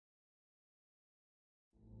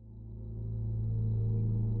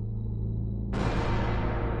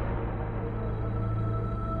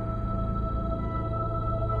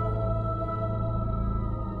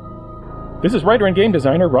This is writer and game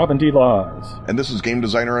designer Robin D. Laws. And this is game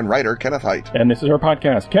designer and writer Kenneth Hite. And this is our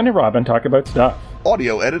podcast, Ken and Robin Talk About Stuff.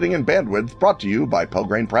 Audio editing and bandwidth brought to you by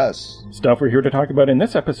Pelgrane Press. Stuff we're here to talk about in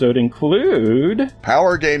this episode include...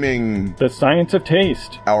 Power Gaming. The Science of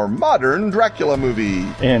Taste. Our modern Dracula movie.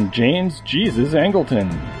 And James Jesus Angleton.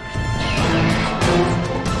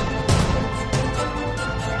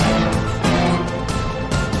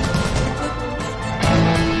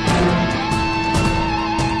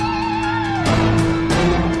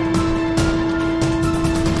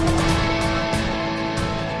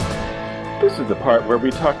 This is the part where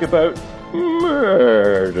we talk about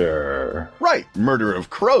murder. Right, Murder of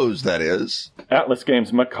Crows, that is. Atlas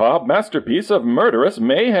Games' macabre masterpiece of murderous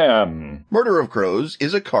mayhem. Murder of Crows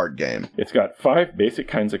is a card game. It's got 5 basic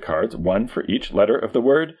kinds of cards, 1 for each letter of the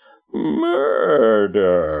word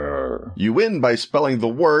murder. You win by spelling the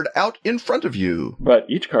word out in front of you. But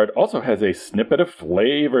each card also has a snippet of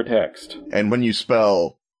flavor text. And when you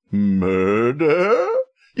spell murder,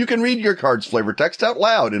 you can read your card's flavor text out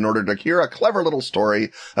loud in order to hear a clever little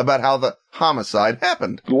story about how the homicide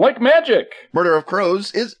happened. Like magic! Murder of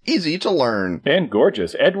Crows is easy to learn. And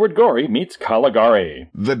gorgeous Edward Gorey meets Caligari.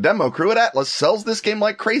 The demo crew at Atlas sells this game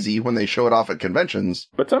like crazy when they show it off at conventions.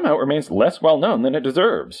 But somehow it remains less well known than it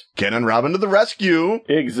deserves. Ken and Robin to the rescue!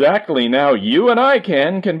 Exactly. Now you and I,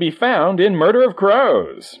 Ken, can be found in Murder of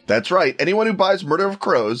Crows. That's right. Anyone who buys Murder of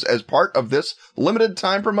Crows as part of this limited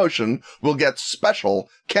time promotion will get special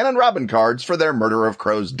Ken and Robin cards for their Murder of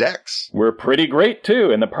Crows decks. We're pretty great,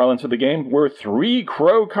 too. In the parlance of the game, we're 3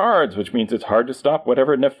 crow cards, which means it's hard to stop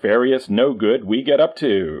whatever nefarious no-good we get up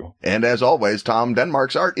to. And as always, Tom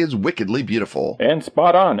Denmark's art is wickedly beautiful. And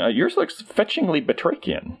spot on. Yours looks fetchingly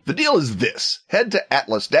Batrachian. The deal is this. Head to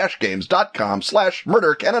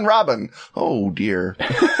atlas-games.com/murder Ken and Robin. Oh, dear.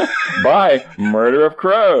 Buy Murder of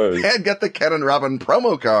Crows. And get the Ken and Robin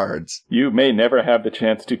promo cards. You may never have the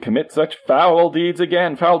chance to commit such foul deeds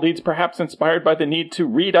again. Foul deeds perhaps inspired by the need to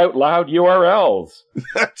read out loud URLs.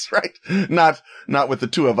 That's right. Not with the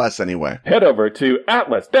two of us, anyway. Head over to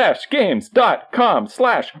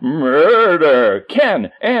atlas-games.com/murder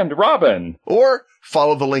Ken and Robin. Or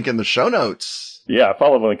follow the link in the show notes. Yeah,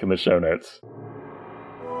 follow the link in the show notes.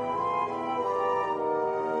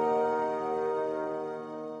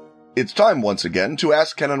 It's time once again to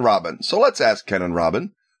ask Ken and Robin. So let's ask Ken and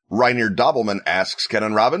Robin. Reinier Dobbelman asks Ken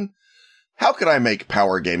and Robin, how can I make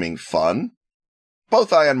power gaming fun?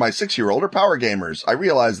 Both I and my 6-year-old are power gamers. I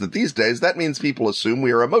realize that these days that means people assume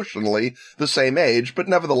we are emotionally the same age, but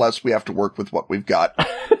nevertheless we have to work with what we've got.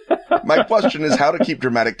 My question is how to keep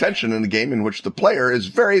dramatic tension in a game in which the player is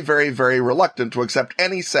very, very, very reluctant to accept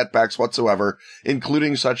any setbacks whatsoever,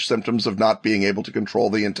 including such symptoms of not being able to control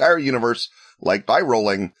the entire universe, like die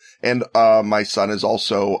rolling, and my son is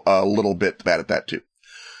also a little bit bad at that too.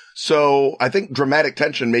 So I think dramatic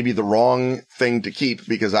tension may be the wrong thing to keep,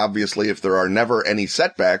 because obviously if there are never any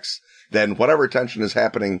setbacks, then whatever tension is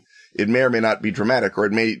happening, it may or may not be dramatic, or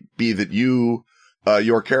it may be that your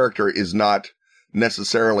character is not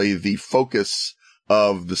necessarily the focus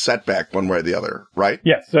of the setback one way or the other, right?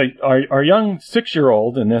 Yes. So our young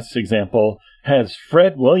 6-year-old in this example has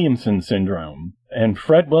Fred Williamson syndrome. And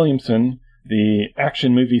Fred Williamson, the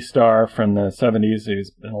action movie star from the 70s, who's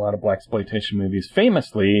been in a lot of blaxploitation movies,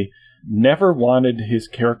 famously never wanted his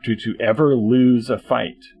character to ever lose a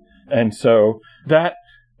fight. And so that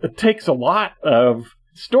takes a lot of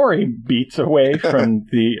story beats away from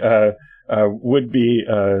the would-be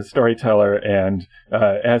storyteller. And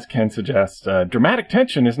as Ken suggests, dramatic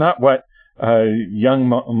tension is not what young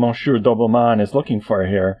Monsieur Dobbelman is looking for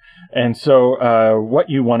here. And so what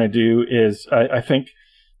you want to do is, I think...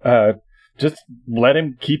 just let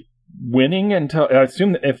him keep winning until I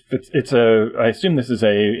assume that if I assume this is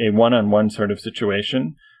a one-on-one sort of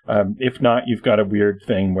situation. If not, you've got a weird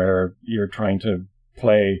thing where you're trying to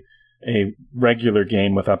play a regular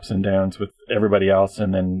game with ups and downs with everybody else,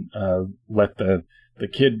 and then let the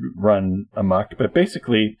kid run amok. But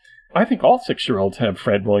basically, I think all 6-year-olds have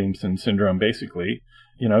Fred Williamson syndrome. Basically,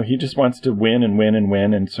 he just wants to win and win and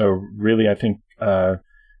win, and so really, I think.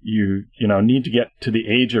 You need to get to the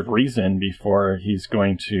age of reason before he's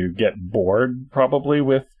going to get bored, probably,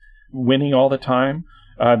 with winning all the time.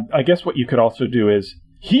 I guess what you could also do is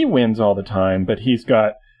he wins all the time, but he's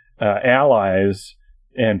got allies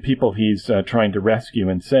and people he's trying to rescue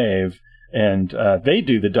and save, and they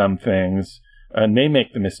do the dumb things, and they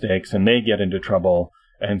make the mistakes, and they get into trouble,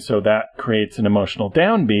 and so that creates an emotional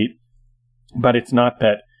downbeat. But it's not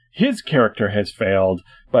that his character has failed,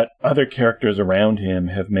 but other characters around him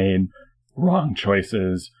have made wrong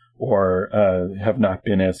choices or have not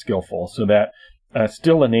been as skillful. So that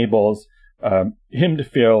still enables him to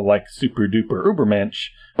feel like super duper ubermensch,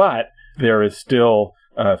 but there is still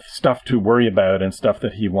stuff to worry about and stuff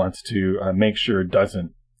that he wants to make sure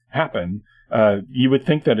doesn't happen. You would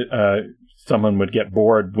think that someone would get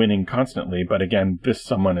bored winning constantly, but again, this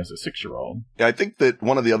someone is a 6-year-old. I think that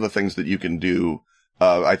one of the other things that you can do,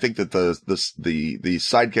 I think that the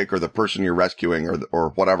sidekick or the person you're rescuing or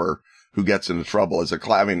whatever who gets into trouble is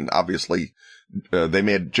I mean, obviously, they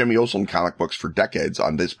made Jimmy Olsen comic books for decades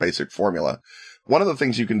on this basic formula. One of the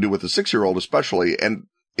things you can do with a 6-year-old, especially, and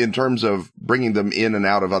in terms of bringing them in and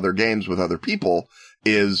out of other games with other people,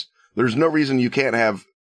 is there's no reason you can't have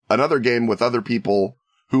another game with other people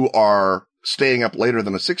who are staying up later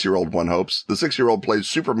than a 6-year-old, one hopes. The 6-year-old plays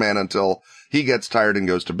Superman until he gets tired and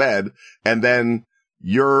goes to bed. And then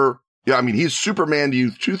he's Superman to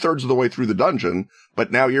you 2/3 of the way through the dungeon,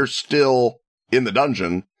 but now you're still in the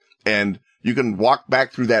dungeon and you can walk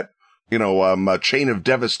back through that, chain of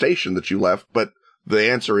devastation that you left, but the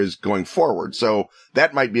answer is going forward. So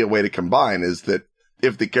that might be a way to combine, is that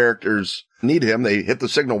if the characters need him, they hit the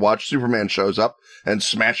signal watch, Superman shows up and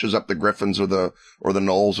smashes up the griffins or the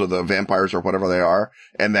gnolls or the vampires or whatever they are,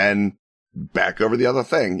 and then back over the other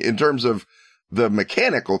thing. In terms of the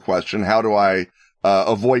mechanical question, how do I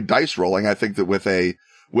avoid dice rolling? I think that with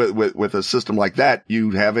a system like that,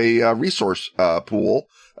 you have a resource pool,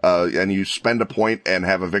 and you spend a point and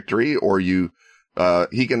have a victory, or he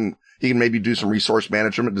can maybe do some resource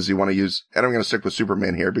management. Does he want to use, and I'm going to stick with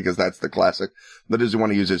Superman here because that's the classic, but does he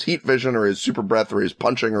want to use his heat vision or his super breath or his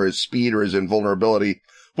punching or his speed or his invulnerability?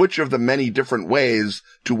 Which of the many different ways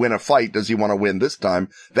to win a fight does he want to win this time?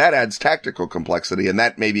 That adds tactical complexity, and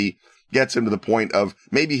that maybe gets him to the point of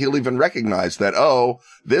maybe he'll even recognize that,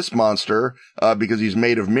 this monster, because he's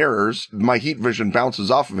made of mirrors, my heat vision bounces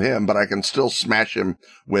off of him, but I can still smash him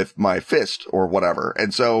with my fist or whatever.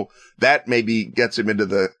 And so that maybe gets him into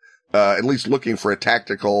the, at least looking for a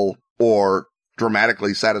tactical or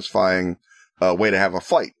dramatically satisfying way to have a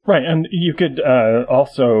fight. Right, and you could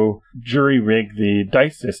also jury-rig the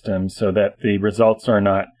dice system so that the results are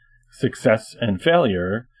not success and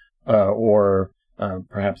failure, or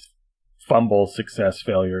perhaps fumble, success,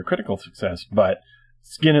 failure, critical success, but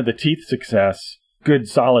skin of the teeth success, good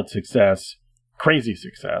solid success, crazy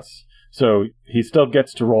success. So he still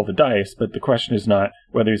gets to roll the dice, but the question is not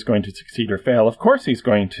whether he's going to succeed or fail. Of course he's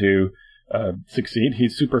going to succeed.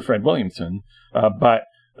 He's Super Fred Williamson. But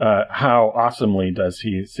how awesomely does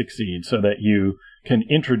he succeed, so that you can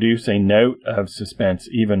introduce a note of suspense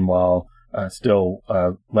even while still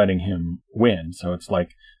letting him win. So it's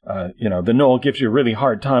like, the gnoll gives you a really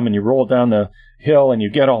hard time and you roll down the hill and you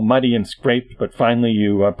get all muddy and scraped, but finally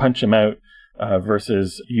you punch him out,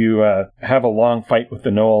 versus you have a long fight with the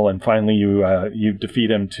gnoll and finally you defeat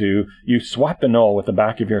him you swat the gnoll with the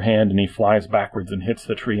back of your hand and he flies backwards and hits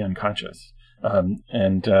the tree unconscious.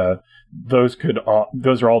 Those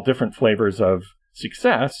are all different flavors of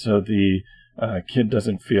success, so the kid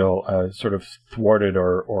doesn't feel sort of thwarted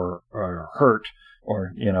or hurt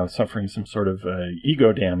or suffering some sort of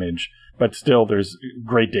ego damage, but still there's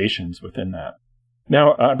gradations within that.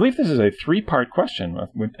 Now, I believe this is a 3-part question,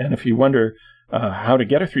 and if you wonder how to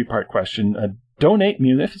get a 3-part question, donate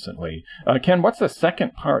munificently. Ken, what's the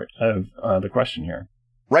second part of the question here?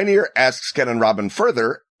 Rainier asks Ken and Robin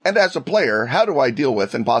further, and as a player, how do I deal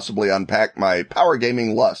with and possibly unpack my power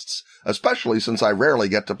gaming lusts, especially since I rarely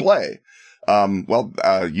get to play?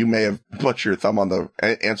 You may have put your thumb on the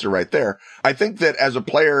answer right there. I think that as a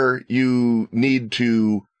player, you need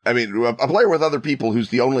to, a player with other people who's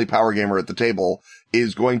the only power gamer at the table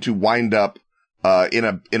is going to wind up in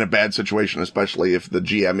a bad situation, especially if the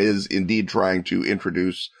GM is indeed trying to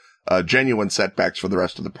introduce genuine setbacks for the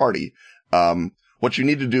rest of the party. What you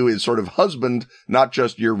need to do is sort of husband not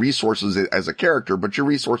just your resources as a character, but your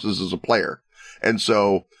resources as a player. And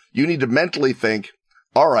so you need to mentally think,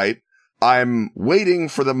 all right, I'm waiting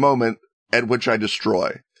for the moment at which I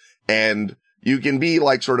destroy. And you can be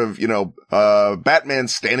like sort of, Batman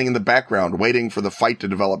standing in the background waiting for the fight to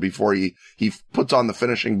develop before he puts on the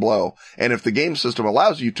finishing blow. And if the game system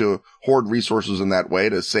allows you to hoard resources in that way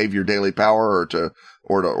to save your daily power or to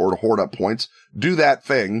hoard up points, do that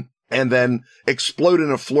thing and then explode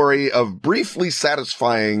in a flurry of briefly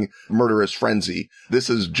satisfying murderous frenzy. This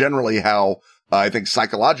is generally how I think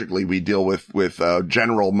psychologically we deal with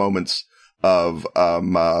general moments of,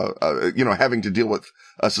 having to deal with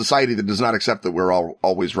a society that does not accept that we're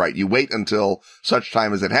always right. You wait until such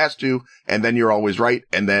time as it has to, and then you're always right.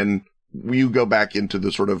 And then you go back into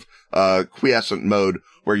the sort of, quiescent mode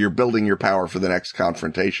where you're building your power for the next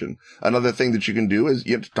confrontation. Another thing that you can do is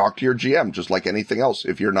you have to talk to your GM, just like anything else.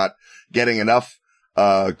 If you're not getting enough,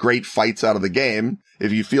 great fights out of the game,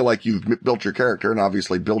 if you feel like you've built your character, and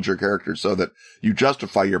obviously build your character so that you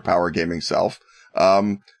justify your power gaming self,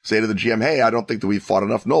 say to the GM, hey, I don't think that we've fought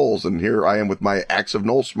enough gnolls, and here I am with my axe of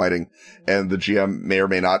gnoll smiting, and the GM may or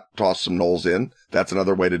may not toss some gnolls in. That's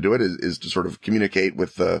another way to do it, is to sort of communicate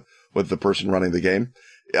with the person running the game.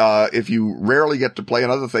 If you rarely get to play,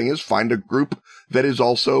 another thing is find a group that is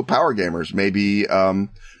also power gamers. Maybe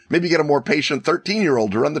get a more patient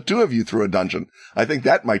 13-year-old to run the two of you through a dungeon. I think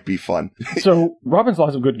that might be fun. So Robin's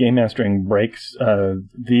Laws of Good Game Mastering breaks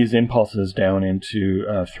these impulses down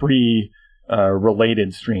into three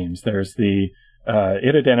related streams. There's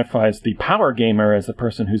it identifies the power gamer as the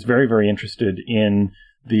person who's very, very interested in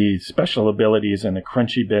the special abilities and the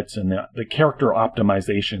crunchy bits and the character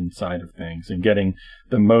optimization side of things and getting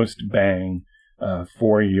the most bang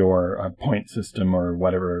for your point system or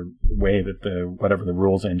whatever way that whatever the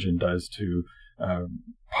rules engine does to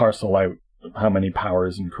parcel out how many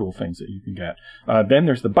powers and cool things that you can get. Then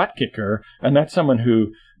there's the butt kicker, and that's someone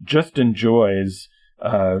who just enjoys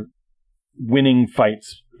winning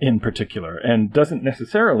fights in particular and doesn't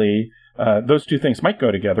necessarily those two things might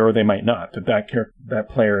go together or they might not. That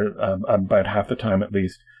player, about half the time at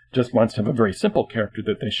least, just wants to have a very simple character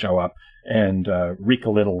that they show up and wreak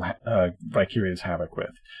a little vicarious havoc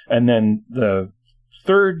with. And then the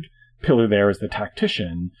third pillar there is the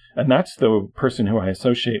tactician, and that's the person who I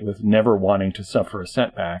associate with never wanting to suffer a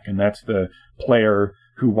setback, and that's the player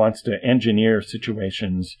who wants to engineer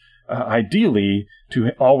situations, ideally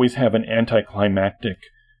to always have an anticlimactic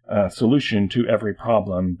solution to every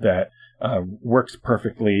problem that works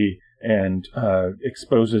perfectly and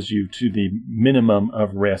exposes you to the minimum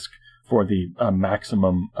of risk for the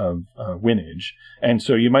maximum of winnage. And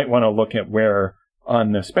so you might want to look at where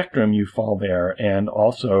on the spectrum you fall there, and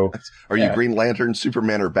also... Are you Green Lantern,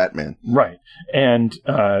 Superman, or Batman? Right. And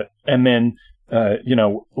then,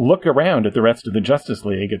 look around at the rest of the Justice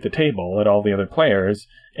League at the table, at all the other players,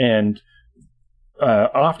 and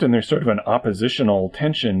often there's sort of an oppositional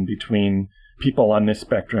tension between people on this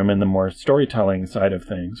spectrum and the more storytelling side of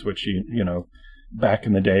things, which, back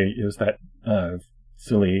in the day is that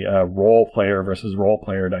silly role player versus role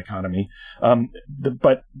player dichotomy.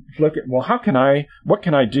 But look at, well, what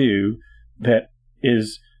can I do that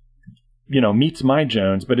is, meets my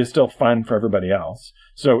Jones, but is still fun for everybody else?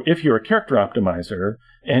 So if you're a character optimizer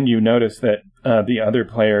and you notice that the other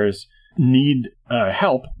players need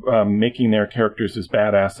help making their characters as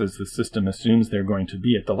badass as the system assumes they're going to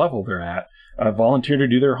be at the level they're at, volunteer to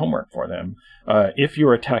do their homework for them. If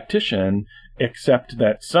you're a tactician, accept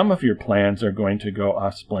that some of your plans are going to go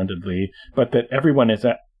off splendidly, but that everyone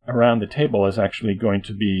around the table is actually going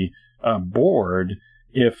to be bored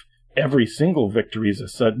if every single victory is a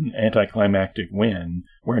sudden anticlimactic win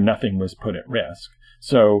where nothing was put at risk.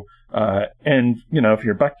 So, if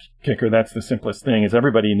you're a butt kicker, that's the simplest thing, is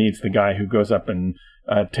everybody needs the guy who goes up and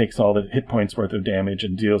takes all the hit points worth of damage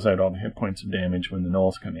and deals out all the hit points of damage when the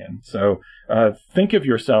gnolls come in. So think of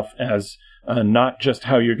yourself as not just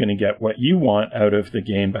how you're going to get what you want out of the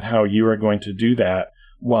game, but how you are going to do that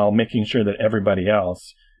while making sure that everybody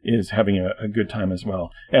else is having a good time as well.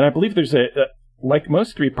 And I believe there's like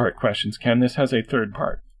most three-part questions, Ken, this has a third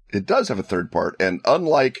part. It does have a third part, and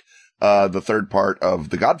unlike the third part of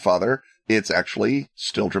The Godfather, it's actually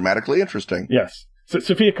still dramatically interesting. Yes. So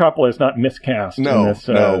Sofia Coppola is not miscast in this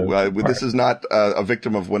this is not a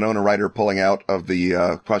victim of Winona Ryder pulling out of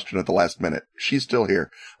the question at the last minute. She's still here.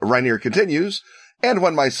 Rainier continues, and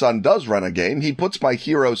when my son does run a game, he puts my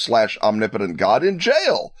hero/omnipotent god in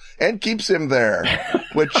jail and keeps him there,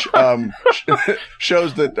 which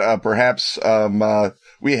shows that perhaps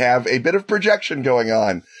we have a bit of projection going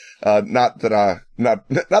on. Not that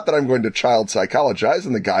I'm going to child psychologize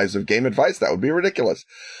in the guise of game advice. That would be ridiculous.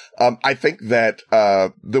 I think that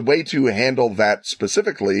the way to handle that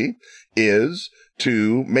specifically is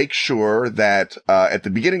to make sure that at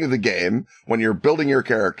the beginning of the game, when you're building your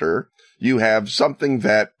character, you have something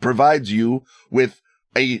that provides you with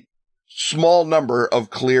a small number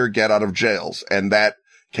of clear get out of jails. And that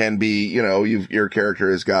can be, your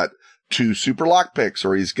character has got 2 super lockpicks,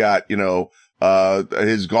 or he's got,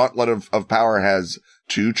 his gauntlet of power has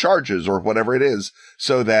 2 charges or whatever it is,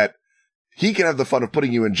 so that he can have the fun of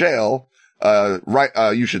putting you in jail.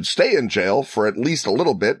 You should stay in jail for at least a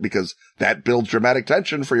little bit, because that builds dramatic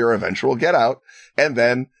tension for your eventual get out. And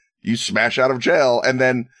then you smash out of jail, and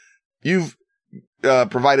then you've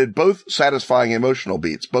provided both satisfying emotional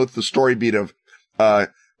beats, both the story beat of, oh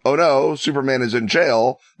no, Superman is in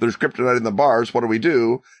jail, there's kryptonite in the bars, what do we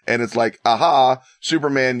do? And it's like, aha,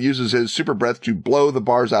 Superman uses his super breath to blow the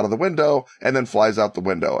bars out of the window and then flies out the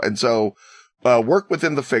window. And so work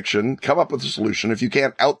within the fiction, come up with a solution. If you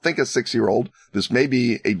can't outthink a 6-year-old, this may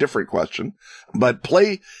be a different question, but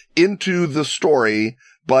play into the story,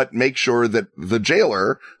 but make sure that the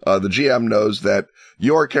jailer, the GM knows that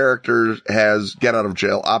your character has get out of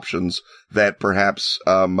jail options that perhaps,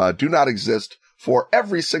 do not exist for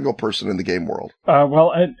every single person in the game world.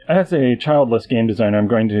 Well, as a childless game designer, I'm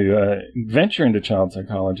going to venture into child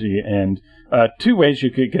psychology, and two ways you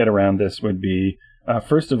could get around this would be,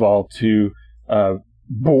 first of all, to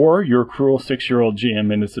bore your cruel 6-year-old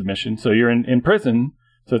GM into submission. So you're in prison,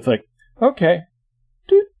 so it's like, okay,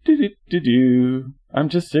 I'm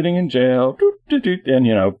just sitting in jail,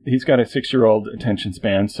 and, he's got a 6-year-old attention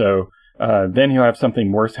span, so then he'll have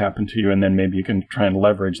something worse happen to you, and then maybe you can try and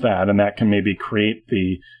leverage that, and that can maybe create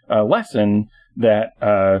the lesson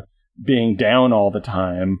that being down all the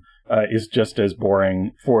time is just as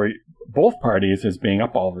boring for both parties as being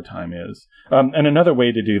up all the time is. And another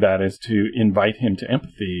way to do that is to invite him to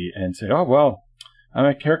empathy and say, oh, well, I'm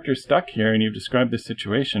a character stuck here, and you've described this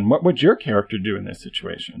situation. What would your character do in this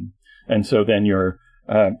situation? And so then you're,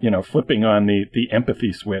 flipping on the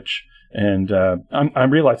empathy switch. And I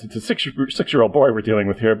realize it's a six-year-old boy we're dealing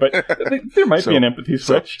with here, but there might be an empathy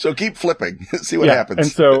switch. So keep flipping, see what happens. And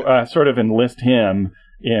so sort of enlist him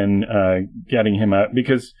in getting him out,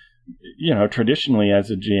 because traditionally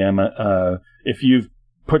as a GM, if you've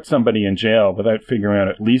put somebody in jail without figuring out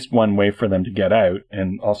at least one way for them to get out,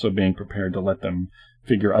 and also being prepared to let them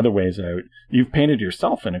figure other ways out, you've painted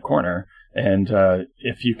yourself in a corner. And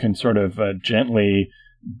if you can sort of gently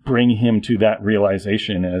bring him to that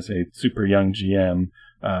realization as a super young GM,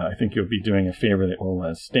 I think you'll be doing a favor that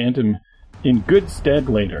will stand him in good stead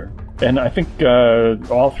later. And I think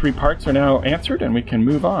all three parts are now answered, and we can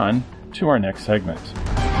move on to our next segment.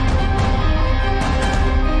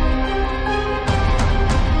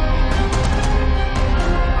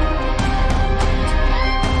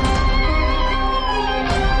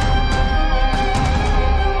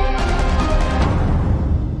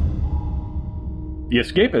 The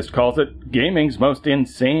Escapist calls it gaming's most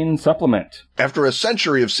insane supplement. After a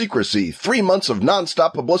century of secrecy, 3 months of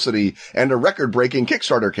non-stop publicity, and a record-breaking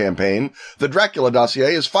Kickstarter campaign, the Dracula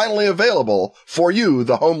dossier is finally available for you,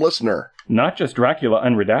 the home listener. Not just Dracula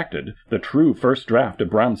Unredacted, the true first draft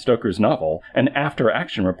of Bram Stoker's novel, an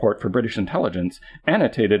after-action report for British intelligence,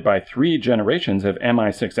 annotated by 3 generations of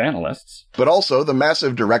MI6 analysts, but also the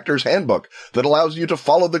massive director's handbook that allows you to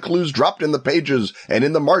follow the clues dropped in the pages and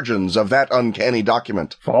in the margins of that uncanny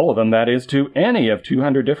document. Follow them, that is, to any of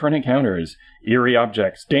 200 different encounters, eerie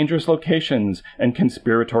objects, dangerous locations, and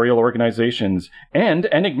conspiratorial organizations, and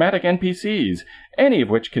enigmatic NPCs, any of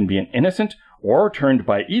which can be an innocent or turned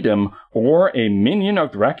by Edom, or a minion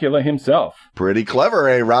of Dracula himself. Pretty clever,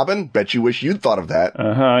 eh, Robin? Bet you wish you'd thought of that.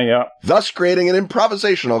 Yeah. Thus creating an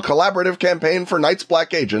improvisational, collaborative campaign for Night's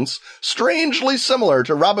Black Agents, strangely similar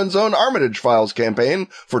to Robin's own Armitage Files campaign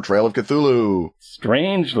for Trail of Cthulhu.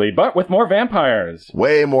 Strangely, but with more vampires.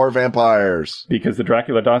 Way more vampires. Because the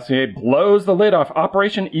Dracula dossier blows the lid off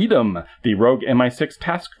Operation Edom, the rogue MI6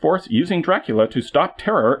 task force using Dracula to stop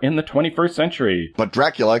terror in the 21st century. But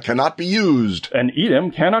Dracula cannot be used. And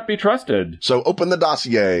Edom cannot be trusted. So open the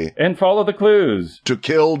dossier. And follow the clues. To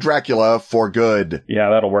kill Dracula for good. Yeah,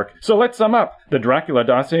 that'll work. So let's sum up. The Dracula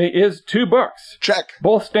dossier is 2 books. Check.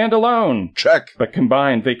 Both stand alone. Check. But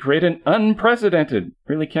combined, they create an unprecedented,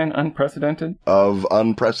 really Ken, unprecedented? Of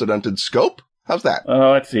unprecedented scope? How's that?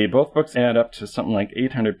 Let's see. Both books add up to something like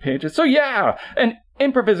 800 pages. So yeah, an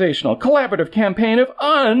improvisational, collaborative campaign of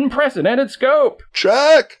unprecedented scope.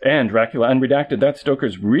 Check! And Dracula Unredacted, that's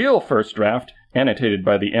Stoker's real first draft, annotated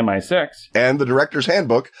by the MI6. And the Director's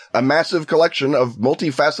Handbook, a massive collection of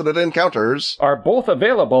multifaceted encounters, are both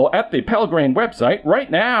available at the Pelgrane website right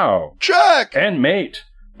now. Check! And mate,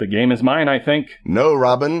 the game is mine, I think. No,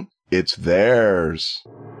 Robin, it's theirs.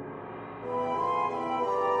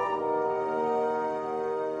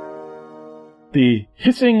 The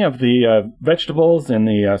hissing of the vegetables in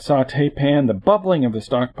the sauté pan, the bubbling of the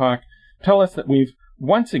stockpot, tell us that we've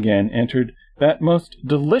once again entered that most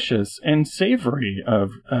delicious and savory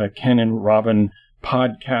of Ken and Robin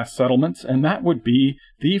podcast settlements, and that would be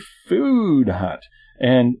the Food Hut.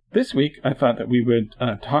 And this week, I thought that we would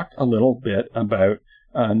talk a little bit about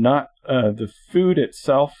not the food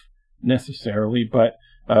itself necessarily, but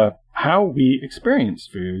how we experience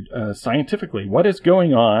food scientifically. What is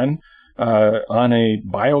going on a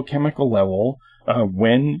biochemical level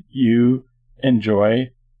when you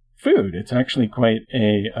enjoy food? It's actually quite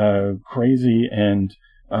a crazy and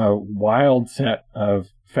wild set of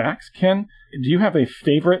facts. Ken, do you have a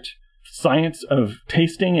favorite science of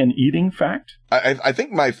tasting and eating fact? I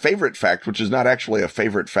think my favorite fact, which is not actually a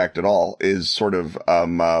favorite fact at all, is sort of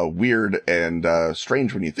weird and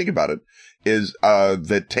strange when you think about it, is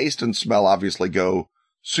that taste and smell obviously go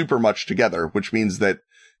super much together, which means that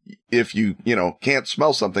if you can't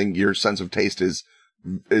smell something, your sense of taste is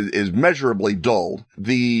measurably dulled.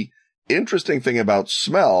 The interesting thing about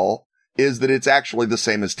smell is that it's actually the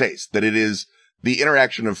same as taste, that it is the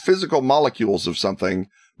interaction of physical molecules of something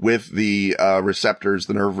with the receptors,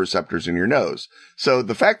 the nerve receptors in your nose. So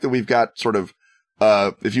the fact that we've got sort of,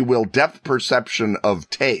 if you will, depth perception of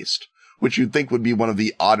taste, which you'd think would be one of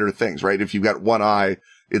the odder things, right? If you've got one eye,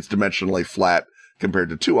 it's dimensionally flat compared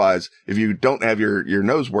to two eyes. If you don't have your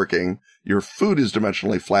nose working, your food is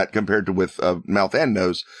dimensionally flat compared to with mouth and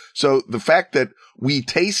nose. So the fact that we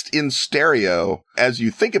taste in stereo, as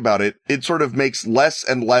you think about it, it sort of makes less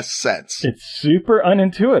and less sense. It's super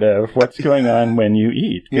unintuitive what's going on when you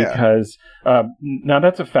eat, because now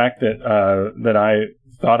that's a fact that I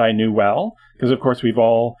thought I knew well, because of course we've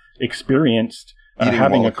all experienced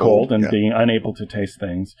having a cold and being unable to taste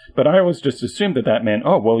things. But I always just assumed that meant,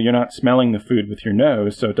 oh, well, you're not smelling the food with your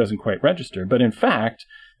nose, so it doesn't quite register. But in fact,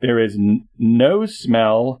 there is nose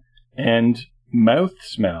smell and mouth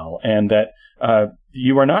smell, and that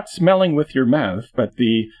you are not smelling with your mouth, but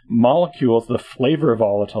the molecules, the flavor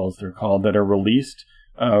volatiles they're called, that are released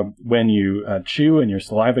when you chew and your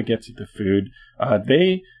saliva gets at the food,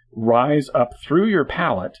 they rise up through your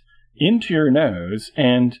palate into your nose,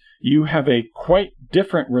 and you have a quite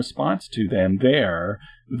different response to them there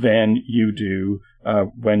than you do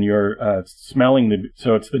when you're smelling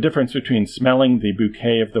so it's the difference between smelling the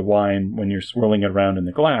bouquet of the wine when you're swirling it around in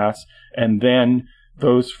the glass, and then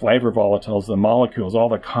those flavor volatiles, the molecules, all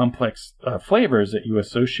the complex flavors that you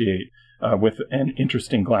associate with an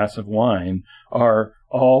interesting glass of wine are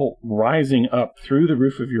all rising up through the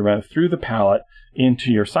roof of your mouth, through the palate,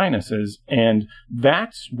 into your sinuses, and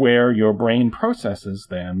that's where your brain processes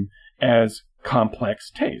them as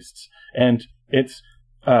complex tastes. And it's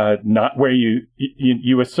not where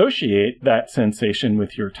you associate that sensation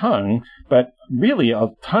with your tongue, but really a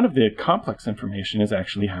ton of the complex information is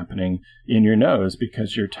actually happening in your nose,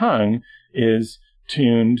 because your tongue is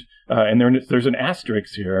tuned, and there's an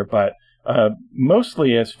asterisk here, but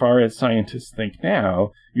mostly, as far as scientists think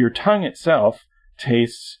now, your tongue itself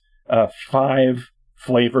tastes 5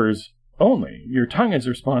 flavors only. Your tongue is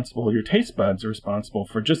responsible, your taste buds are responsible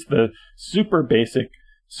for just the super basic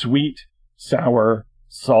sweet, sour,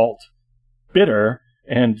 salt, bitter,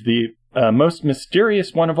 and the most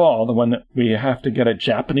mysterious one of all, the one that we have to get a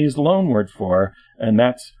Japanese loanword for, and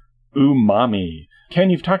that's umami. Ken,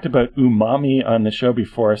 you've talked about umami on the show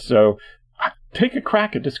before, so take a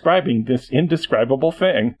crack at describing this indescribable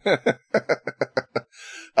thing.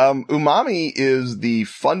 Umami is the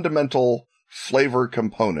fundamental flavor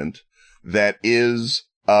component that is,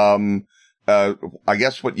 I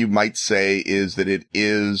guess what you might say is that it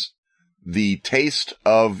is the taste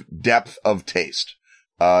of depth of taste.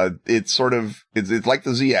 It's like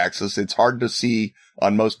the Z-axis. It's hard to see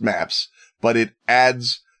on most maps, but it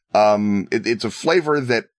adds, it's a flavor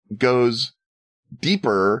that goes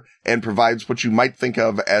deeper and provides what you might think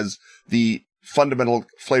of as the fundamental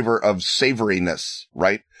flavor of savoriness,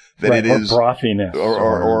 right? That right, it is brothiness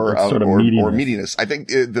or sort of meatiness. I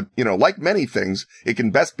think like many things, it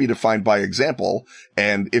can best be defined by example.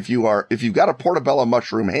 And if you've got a portobello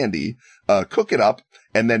mushroom handy, cook it up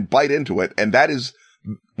and then bite into it. And that is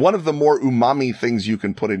one of the more umami things you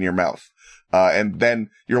can put in your mouth. And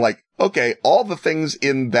then you're like, okay, all the things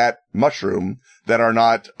in that mushroom that are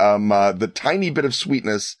not, the tiny bit of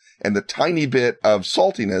sweetness and the tiny bit of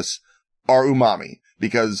saltiness are umami.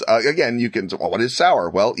 Because, again, you can, well, what is sour?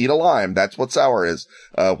 Well, eat a lime. That's what sour is.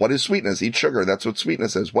 What is sweetness? Eat sugar. That's what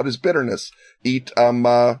sweetness is. What is bitterness? Eat,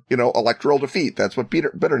 electoral defeat. That's what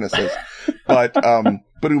bitterness is. But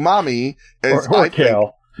umami is, or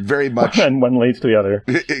kale. Very much. And one leads to the other.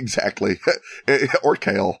 Exactly. Or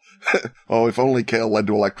kale. Oh, if only kale led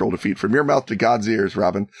to electoral defeat. From your mouth to God's ears,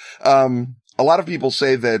 Robin. A lot of people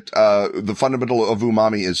say that, the fundamental of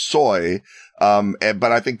umami is soy.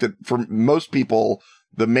 But I think that for most people,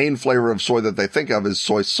 the main flavor of soy that they think of is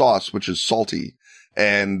soy sauce, which is salty.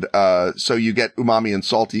 And, so you get umami and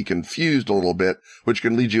salty confused a little bit, which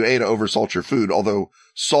can lead you, to oversalt your food. Although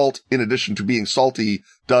salt, in addition to being salty,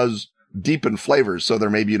 does deepen flavors. So there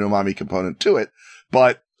may be an umami component to it.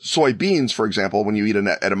 But soybeans, for example, when you eat an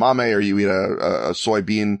edamame or you eat a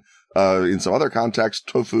soybean, in some other context,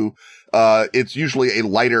 tofu, it's usually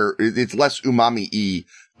it's less umami-y.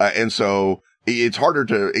 And so it's harder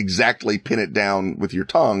to exactly pin it down with your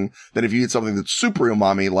tongue than if you eat something that's super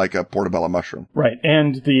umami, like a portobello mushroom. Right.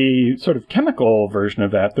 And the sort of chemical version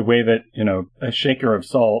of that, the way that, a shaker of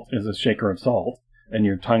salt is a shaker of salt, and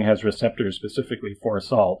your tongue has receptors specifically for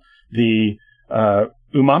salt, the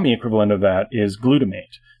umami equivalent of that is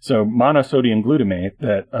glutamate. So monosodium glutamate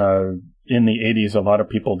that in the 80s a lot of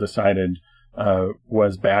people decided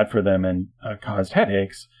was bad for them and caused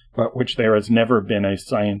headaches, but which there has never been a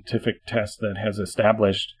scientific test that has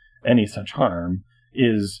established any such harm,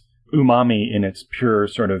 is umami in its pure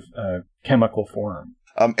sort of chemical form.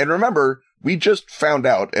 And remember, we just found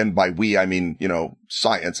out, and by we, I mean,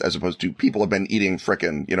 science, as opposed to people have been eating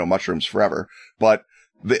frickin', mushrooms forever, but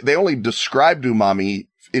they only described umami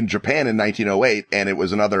in Japan in 1908, and it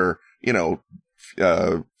was another,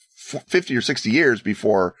 50 or 60 years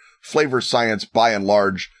before flavor science, by and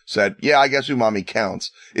large, said, yeah, I guess umami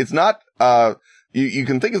counts. It's not, you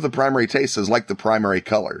can think of the primary tastes as like the primary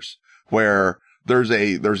colors, where there's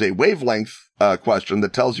a wavelength, question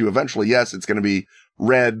that tells you eventually, yes, it's going to be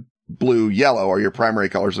red, blue, yellow are your primary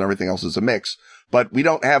colors and everything else is a mix. But we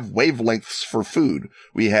don't have wavelengths for food.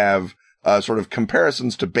 We have, sort of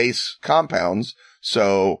comparisons to base compounds.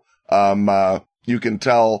 So, you can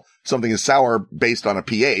tell something is sour based on a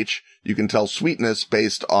pH. You can tell sweetness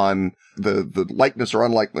based on the likeness or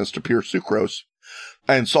unlikeness to pure sucrose.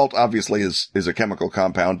 And salt obviously is a chemical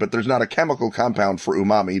compound, but there's not a chemical compound for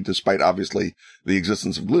umami, despite obviously the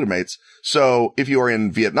existence of glutamates. So if you are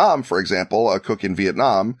in Vietnam, for example, a cook in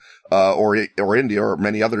Vietnam, or India or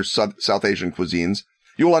many other South Asian cuisines,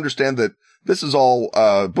 you will understand that this is all,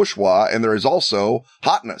 bourgeois, and there is also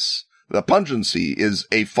hotness. The pungency is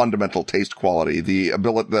a fundamental taste quality, the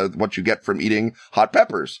ability, what you get from eating hot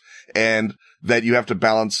peppers, and that you have to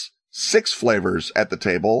balance 6 flavors at the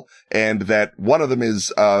table, and that one of them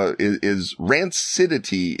is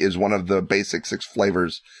rancidity is one of the basic 6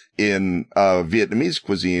 flavors in, Vietnamese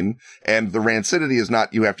cuisine. And the rancidity is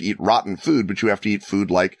not you have to eat rotten food, but you have to eat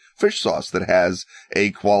food like fish sauce that has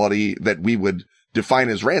a quality that we would define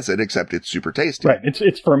as rancid, except it's super tasty. Right.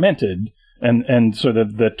 It's fermented. And so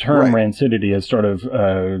the term rancidity is sort of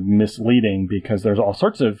misleading, because there's all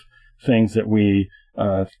sorts of things that we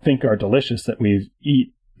think are delicious that we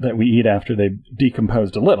eat after they've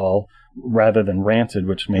decomposed a little, rather than rancid,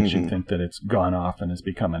 which makes you think that it's gone off and has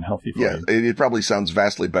become unhealthy for you. Yeah, it probably sounds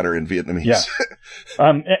vastly better in Vietnamese. Yeah.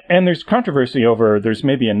 And there's controversy over, there's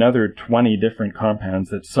maybe another 20 different compounds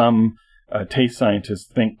that some taste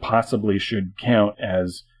scientists think possibly should count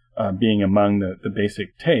as being among the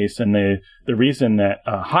basic tastes. And the reason that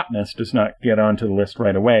hotness does not get onto the list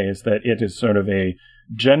right away is that it is sort of a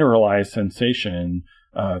generalized sensation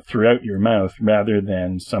throughout your mouth, rather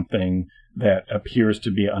than something that appears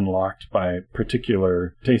to be unlocked by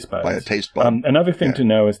particular taste buds. By a taste bud. Another thing to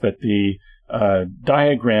know is that the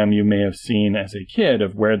diagram you may have seen as a kid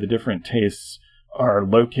of where the different tastes are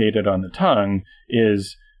located on the tongue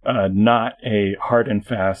is not a hard and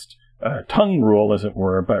fast tongue rule, as it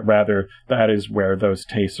were, but rather that is where those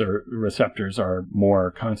tastes or receptors are more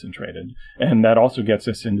concentrated. And that also gets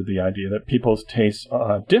us into the idea that people's tastes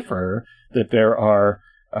differ, that there are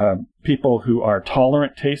people who are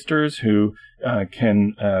tolerant tasters who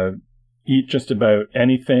can eat just about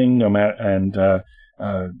anything, no matter, and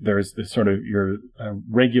there's this sort of your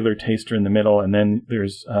regular taster in the middle, and then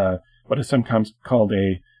there's what is sometimes called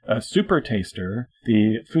a super taster.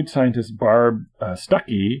 The food scientist Barb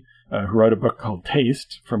Stuckey, who wrote a book called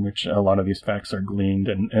Taste, from which a lot of these facts are gleaned,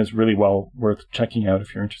 and is really well worth checking out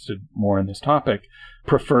if you're interested more in this topic,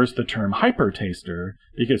 prefers the term hyper taster,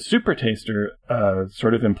 because super taster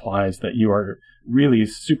sort of implies that you are really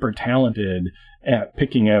super talented at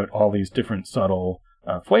picking out all these different subtle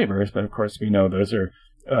flavors. But of course, we know those are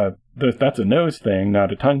that's a nose thing,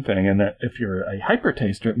 not a tongue thing, and that if you're a hyper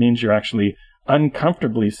taster, it means you're actually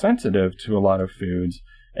uncomfortably sensitive to a lot of foods,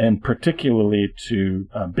 and particularly to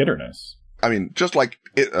bitterness. I mean, just like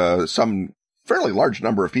some fairly large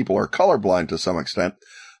number of people are colorblind to some extent,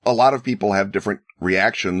 a lot of people have different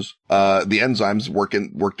reactions. The enzymes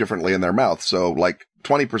work differently in their mouth. So like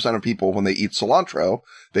 20% of people, when they eat cilantro,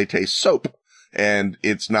 they taste soap. And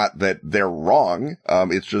it's not that they're wrong.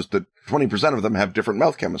 It's just that 20% of them have different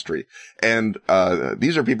mouth chemistry. And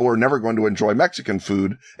these are people who are never going to enjoy Mexican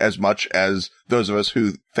food as much as those of us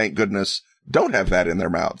who, thank goodness, don't have that in their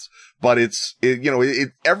mouths. But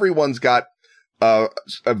everyone's got a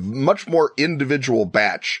much more individual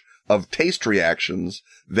batch of taste reactions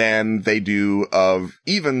than they do of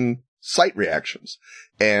even sight reactions.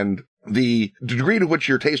 And the degree to which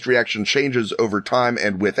your taste reaction changes over time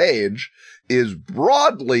and with age is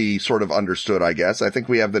broadly sort of understood, I guess. I think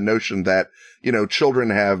we have the notion that, children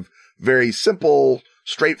have very simple,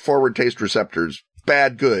 straightforward taste receptors.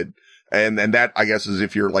 Bad, good. And that, I guess, is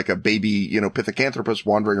if you're like a baby, Pithecanthropus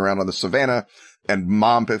wandering around on the savannah and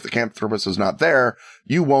mom Pithecanthropus is not there,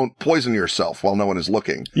 you won't poison yourself while no one is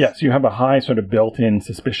looking. Yes, you have a high sort of built-in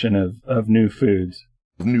suspicion of new foods.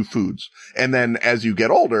 And then as you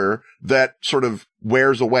get older, that sort of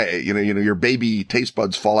wears away. Your baby taste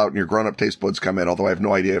buds fall out and your grown-up taste buds come in, although I have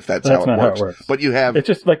no idea if that's how it works. But it's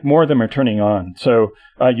just like more of them are turning on. So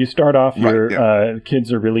you start off,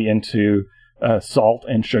 kids are really into salt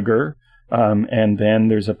and sugar. And then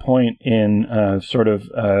there's a point in I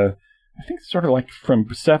think sort of like from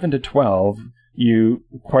 7 to 12, you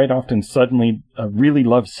quite often suddenly really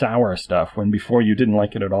love sour stuff when before you didn't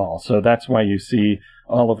like it at all. So that's why you see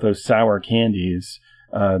all of those sour candies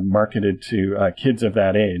marketed to kids of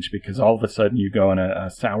that age, because all of a sudden you go on a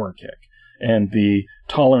sour kick. And the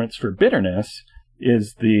tolerance for bitterness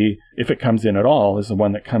is if it comes in at all, is the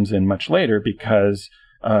one that comes in much later, because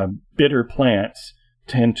bitter plants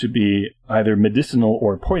tend to be either medicinal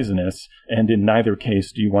or poisonous, and in neither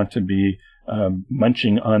case do you want to be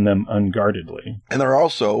munching on them unguardedly. And there are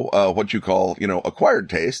also what you call, acquired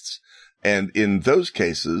tastes. And in those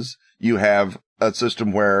cases, you have a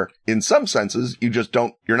system where, in some senses,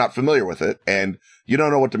 you're not familiar with it, and you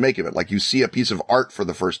don't know what to make of it. Like, you see a piece of art for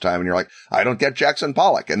the first time, and you're like, I don't get Jackson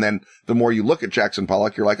Pollock. And then the more you look at Jackson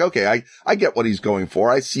Pollock, you're like, okay, I get what he's going for.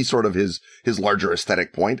 I see sort of his larger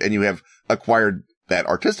aesthetic point, and you have acquired that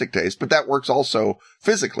artistic taste, but that works also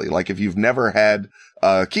physically. Like, if you've never had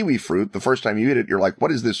kiwi fruit, the first time you eat it, you're like,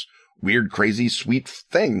 what is this weird, crazy, sweet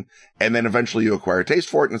thing? And then eventually you acquire a taste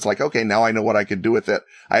for it, and it's like, okay, now I know what I could do with it.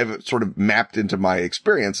 I have it sort of mapped into my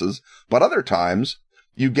experiences. But other times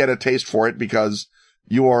you get a taste for it because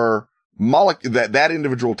your that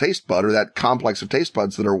individual taste bud, or that complex of taste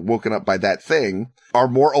buds that are woken up by that thing, are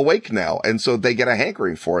more awake now. And so they get a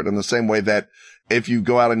hankering for it, in the same way that if you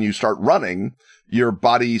go out and you start running, your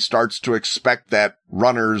body starts to expect that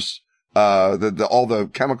runners, all the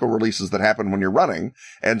chemical releases that happen when you're running.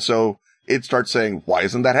 And so it starts saying, why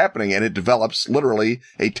isn't that happening? And it develops literally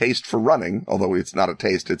a taste for running, although it's not a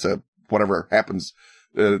taste. It's whatever happens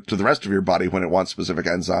to the rest of your body when it wants specific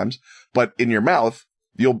enzymes. But in your mouth,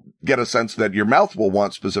 you'll get a sense that your mouth will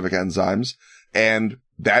want specific enzymes. And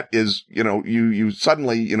that is, you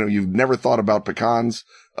suddenly, you've never thought about pecans.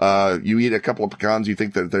 You eat a couple of pecans, you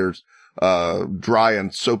think that there's dry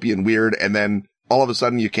and soapy and weird, and then all of a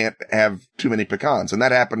sudden you can't have too many pecans. And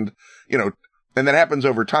that happened, and that happens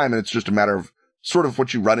over time, and it's just a matter of sort of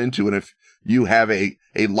what you run into. And if you have a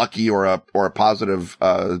lucky or a positive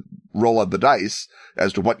roll of the dice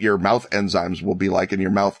as to what your mouth enzymes will be like in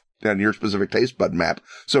your mouth and your specific taste bud map.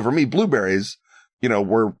 So for me, blueberries,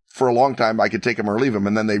 were, for a long time, I could take them or leave them,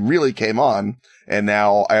 and then they really came on, and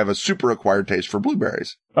now I have a super acquired taste for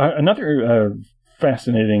blueberries. Another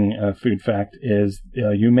fascinating food fact is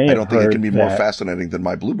you may have heard. I don't think it can be more fascinating than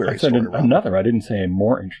my blueberry story. I didn't say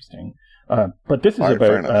more interesting. But this is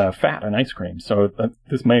about fat and ice cream, so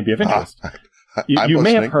this may be of interest. You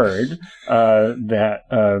may have heard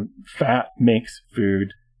that fat makes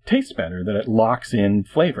food taste better, that it locks in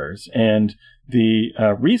flavors. And the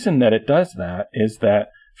reason that it does that is that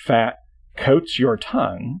fat coats your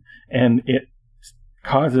tongue, and it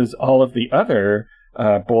causes all of the other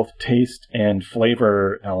both taste and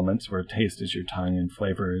flavor elements, where taste is your tongue and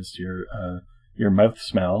flavor is your mouth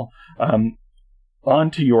smell,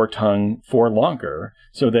 onto your tongue for longer,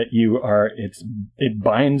 so that it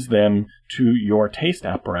binds them to your taste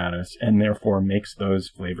apparatus and therefore makes those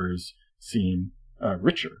flavors seem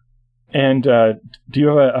richer. And do you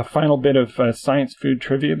have a final bit of science food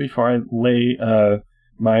trivia before I lay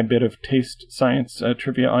my bit of taste science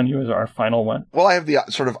trivia on you as our final one? Well, I have the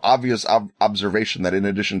sort of obvious observation that in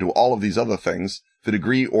addition to all of these other things, the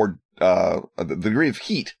degree of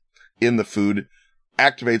heat in the food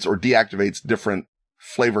activates or deactivates different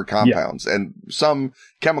flavor compounds. Yeah. And some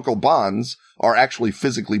chemical bonds are actually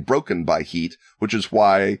physically broken by heat, which is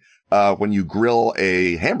why when you grill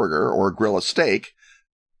a hamburger or grill a steak,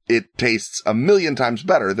 it tastes 1,000,000 times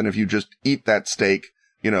better than if you just eat that steak,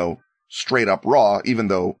 straight up raw, even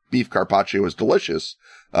though beef carpaccio is delicious,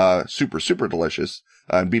 super, super delicious,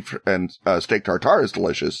 and steak tartare is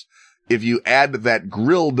delicious. If you add that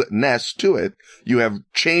grilledness to it, you have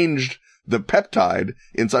changed the peptide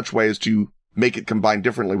in such ways to make it combine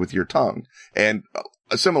differently with your tongue. And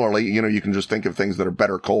similarly, you can just think of things that are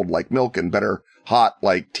better cold like milk and better hot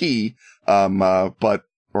like tea,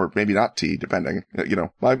 or maybe not tea, depending,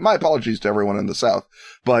 my apologies to everyone in the South,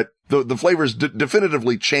 but the flavors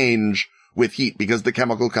definitively change with heat because the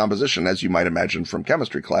chemical composition, as you might imagine from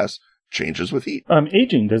chemistry class, changes with heat.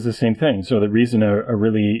 Aging does the same thing. So the reason a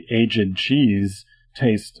really aged cheese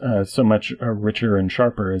tastes so much richer and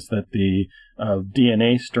sharper is that the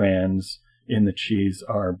DNA strands in the cheese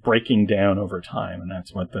are breaking down over time, and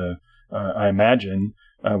that's what I imagine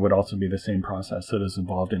would also be the same process that is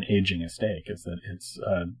involved in aging a steak, is that it's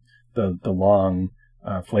the long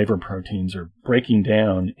flavor proteins are breaking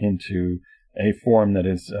down into a form that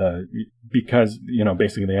is because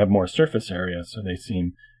basically they have more surface area, so they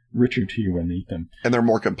seem richer to you when you eat them. And they're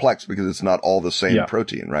more complex because it's not all the same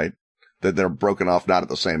protein, right? That they're broken off not at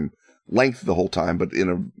the same length the whole time, but in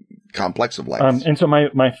a complex of lengths. And so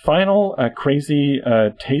my final crazy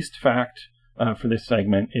taste fact for this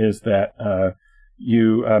segment is that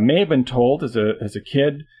you may have been told as a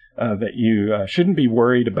kid that you shouldn't be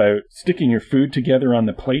worried about sticking your food together on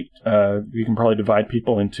the plate. You can probably divide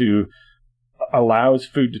people into allows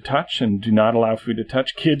food to touch and do not allow food to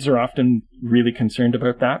touch. Kids are often really concerned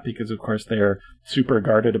about that because, of course, they're super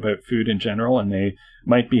guarded about food in general, and they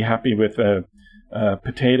might be happy with a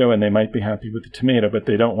potato and they might be happy with the tomato, but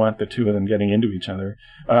they don't want the two of them getting into each other.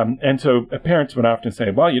 And so parents would often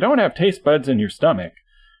say, well, you don't have taste buds in your stomach.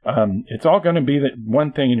 It's all going to be that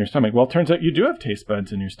one thing in your stomach. Well, it turns out you do have taste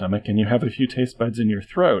buds in your stomach, and you have a few taste buds in your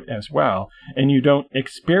throat as well, and you don't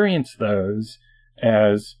experience those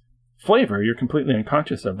as flavor. You're completely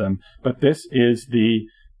unconscious of them, but this is the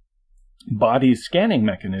body's scanning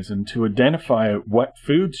mechanism to identify what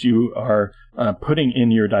foods you are putting in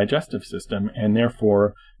your digestive system, and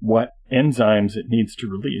therefore what enzymes it needs to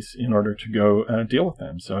release in order to go deal with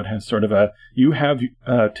them. So it has sort of you have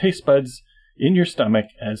taste buds in your stomach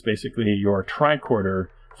as basically your tricorder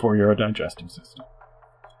for your digestive system.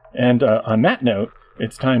 And on that note,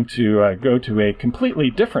 it's time to go to a completely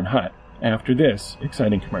different hut after this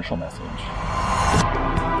exciting commercial message.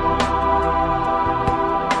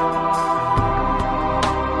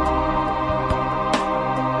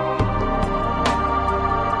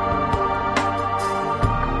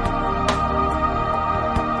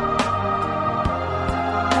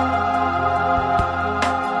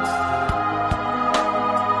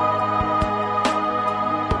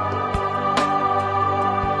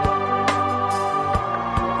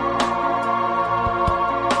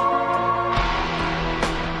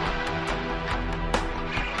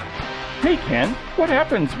 Hey, Ken, what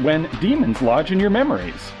happens when demons lodge in your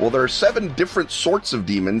memories? Well, there are 7 different sorts of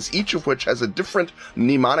demons, each of which has a different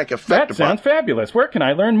mnemonic effect. That sounds fabulous. Where can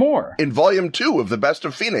I learn more? In Volume 2 of The Best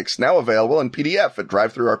of Phoenix, now available in PDF at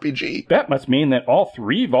DriveThruRPG. That must mean that all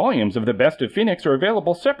 3 volumes of The Best of Phoenix are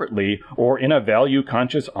available separately or in a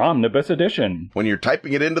value-conscious omnibus edition. When you're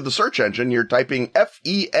typing it into the search engine, you're typing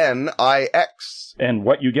F-E-N-I-X. And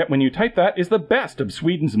what you get when you type that is the best of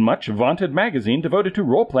Sweden's much-vaunted magazine devoted to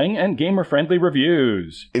role-playing and gamer-friendly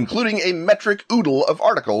reviews. Including a metric oodle of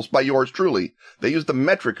articles by yours truly. They use the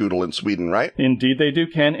metric oodle in Sweden, right? Indeed they do,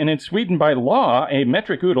 Ken. And in Sweden, by law, a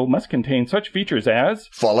metric oodle must contain such features as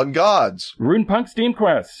Fallen Gods, Runepunk Steam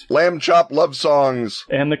Quests, Lamb Chop Love Songs,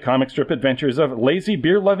 and the comic strip adventures of lazy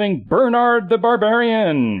beer-loving Bernard the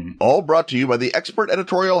Barbarian. All brought to you by the expert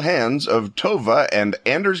editorial hands of Tova and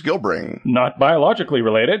Anders Gilbring. Not biologically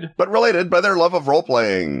related, but related by their love of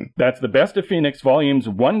role-playing. That's The Best of Phoenix, Volumes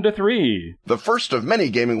 1 to 3. The first of many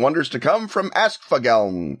gaming wonders to come from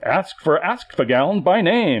Askfageln. Ask for Askfageln by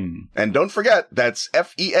name. And don't forget, that's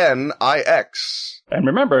F-E-N-I-X. And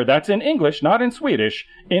remember, that's in English, not in Swedish.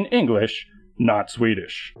 In English, not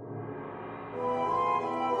Swedish.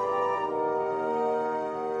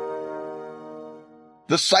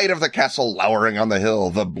 The sight of the castle lowering on the hill,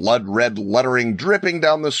 the blood-red lettering dripping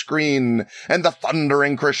down the screen, and the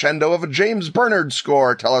thundering crescendo of a James Bernard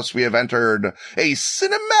score tell us we have entered a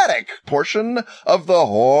cinematic portion of the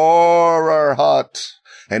Horror Hut.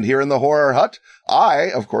 And here in the Horror Hut,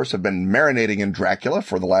 I, of course, have been marinating in Dracula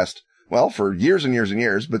for the last, for years and years and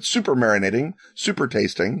years, but super marinating, super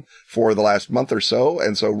tasting for the last month or so.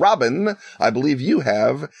 And so, Robin, I believe you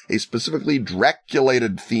have a specifically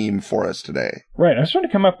Draculated theme for us today. Right. I was trying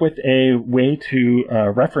to come up with a way to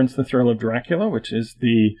reference The Thrill of Dracula, which is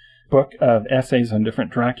the book of essays on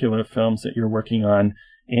different Dracula films that you're working on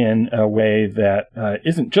in a way that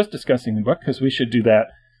isn't just discussing the book, because we should do that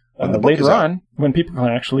later on when people can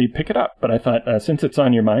actually pick it up. But I thought since it's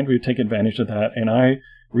on your mind, we would take advantage of that. And I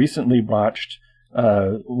recently watched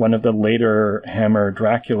one of the later Hammer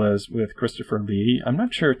Draculas with Christopher Lee. I'm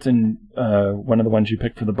not sure it's in one of the ones you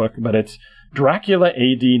picked for the book, but it's Dracula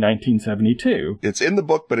AD 1972. It's in the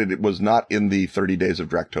book, but it was not in the 30 Days of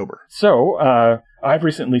Dractober. So I've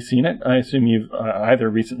recently seen it. I assume you've either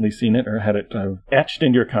recently seen it or had it etched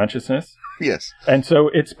into your consciousness. Yes. And so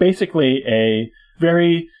it's basically a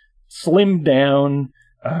very slimmed down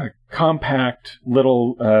compact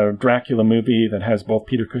little Dracula movie that has both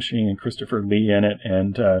Peter Cushing and Christopher Lee in it,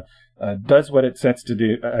 and does what it sets to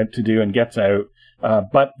do and gets out.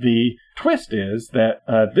 But the twist is that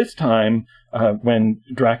this time, when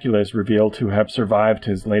Dracula is revealed to have survived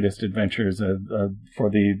his latest adventures for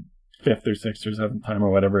the 5th or 6th or 7th time or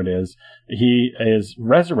whatever it is, he is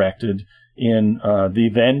resurrected in the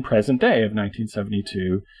then present day of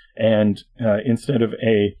 1972, and instead of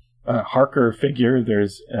a Harker figure,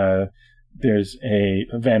 there's a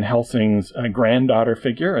Van Helsing's granddaughter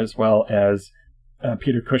figure, as well as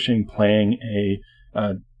Peter Cushing playing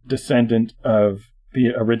a descendant of the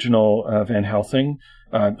original Van Helsing.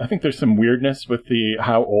 I think there's some weirdness with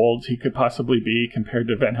how old he could possibly be compared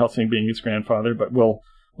to Van Helsing being his grandfather, but we'll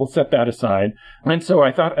set that aside. And so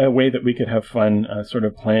I thought a way that we could have fun sort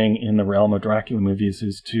of playing in the realm of Dracula movies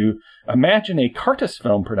is to imagine a Curtis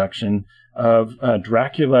film production of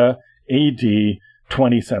Dracula AD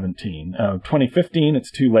 2017. 2015,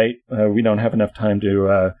 it's too late. We don't have enough time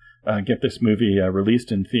to get this movie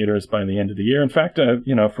released in theaters by the end of the year. In fact,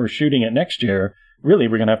 if we're shooting it next year, really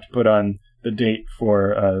we're going to have to put on the date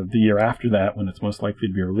for the year after that when it's most likely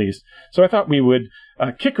to be released. So I thought we would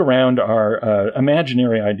kick around our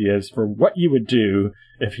imaginary ideas for what you would do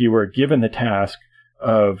if you were given the task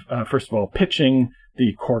of, first of all, pitching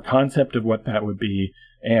the core concept of what that would be,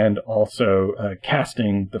 and also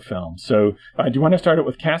casting the film. So do you want to start it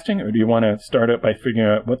with casting, or do you want to start it by figuring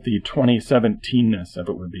out what the 2017-ness of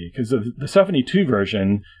it would be? Because the 72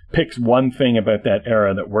 version picks one thing about that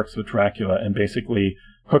era that works with Dracula and basically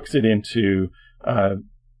hooks it into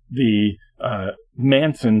the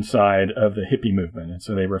Manson side of the hippie movement. And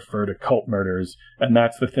so they refer to cult murders, and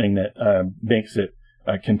that's the thing that makes it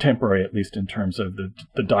contemporary, at least in terms of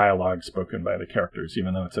the dialogue spoken by the characters,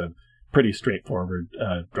 even though it's a pretty straightforward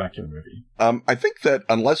Dracula movie. I think that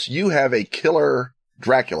unless you have a killer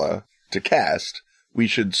Dracula to cast, we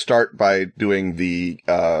should start by doing the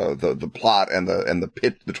plot and the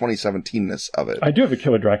pitch, the 2017-ness of it. I do have a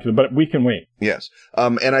killer Dracula, but we can wait. Yes.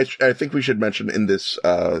 And I think we should mention in this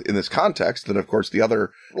context that, of course, the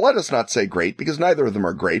other, let us not say great, because neither of them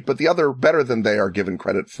are great, but the other better than they are given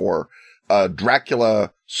credit for,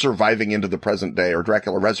 Dracula surviving into the present day, or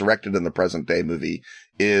Dracula resurrected in the present day movie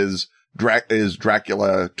is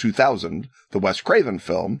Dracula 2000, the Wes Craven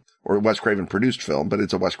film, or Wes Craven produced film, but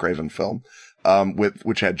it's a Wes Craven film,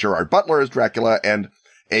 which had Gerard Butler as Dracula and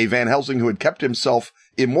a Van Helsing who had kept himself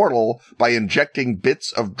immortal by injecting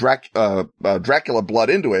bits of Dracula blood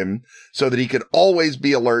into him so that he could always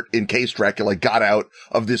be alert in case Dracula got out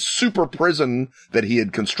of this super prison that he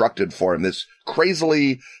had constructed for him, this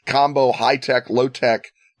crazily combo high-tech, low-tech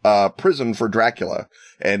prison for Dracula.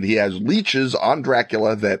 And he has leeches on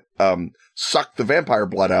Dracula that suck the vampire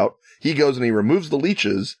blood out. He goes and he removes the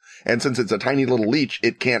leeches, and since it's a tiny little leech,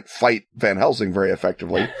 it can't fight Van Helsing very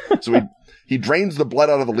effectively. So he drains the blood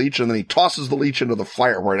out of the leech, and then he tosses the leech into the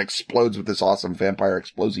fire where it explodes with this awesome vampire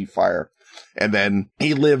explosive fire. And then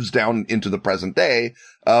he lives down into the present day,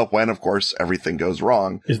 when, of course, everything goes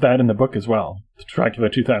wrong. Is that in the book as well? Dracula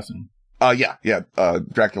 2000? Yeah.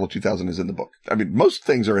 Dracula 2000 is in the book. I mean, most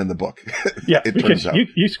things are in the book. Yeah, because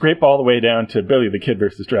you scrape all the way down to Billy the Kid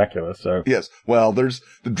versus Dracula, so. Yes. Well, there's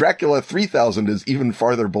the Dracula 3000 is even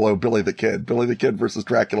farther below Billy the Kid. Billy the Kid versus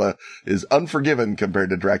Dracula is Unforgiven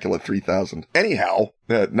compared to Dracula 3000. Anyhow,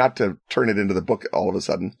 not to turn it into the book all of a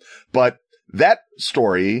sudden, but that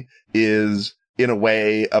story is in a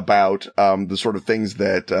way about, the sort of things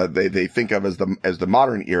that, they think of as the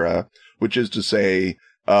modern era, which is to say,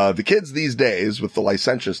 the kids these days with the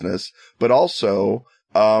licentiousness, but also,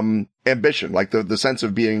 ambition, like the sense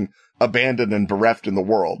of being abandoned and bereft in the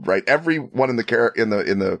world, right? Everyone in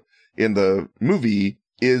the movie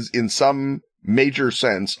is in some major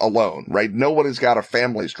sense alone, right? No one has got a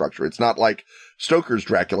family structure. It's not like Stoker's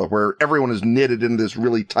Dracula where everyone is knitted into this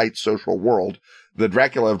really tight social world. The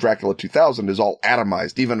Dracula of Dracula 2000 is all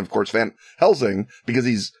atomized. Even, of course, Van Helsing, because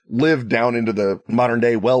he's lived down into the modern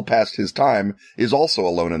day well past his time, is also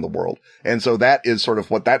alone in the world. And so that is sort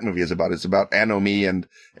of what that movie is about. It's about anomie and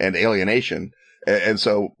alienation. And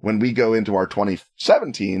so when we go into our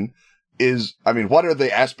 2017 what are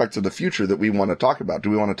the aspects of the future that we want to talk about?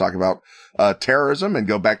 Do we want to talk about terrorism and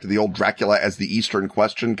go back to the old Dracula as the Eastern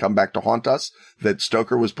question come back to haunt us that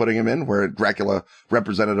Stoker was putting him in, where Dracula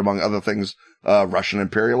represented, among other things, Russian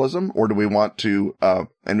imperialism? Or do we want to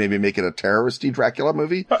and maybe make it a terrorist-y Dracula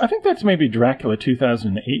movie? I think that's maybe Dracula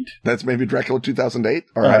 2008. That's maybe Dracula 2008?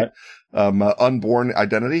 All right. Unborn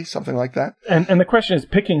Identity, something like that. And the question is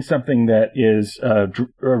picking something that is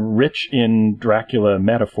rich in Dracula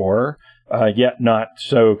metaphor, yet not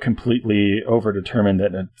so completely overdetermined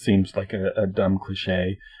that it seems like a dumb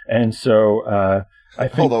cliche. And so I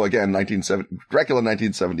think, although again, Dracula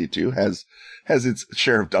 1972 has its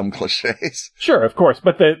share of dumb cliches. Sure, of course,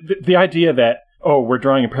 but the idea that we're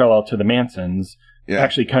drawing a parallel to the Mansons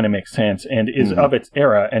actually kind of makes sense and is of its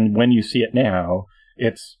era. And when you see it now,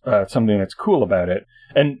 it's something that's cool about it.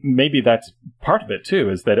 And maybe that's part of it too,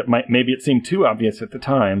 is that maybe it seemed too obvious at the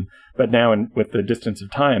time, but now with the distance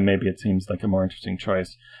of time, maybe it seems like a more interesting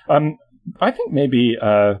choice. I think maybe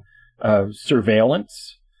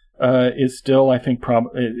surveillance is still, I think,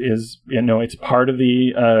 it's part of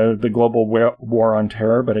the global war on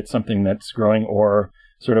terror, but it's something that's growing, or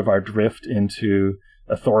sort of our drift into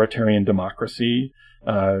authoritarian democracy.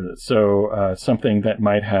 So something that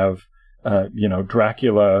might have,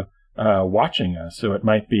 Dracula watching us. So it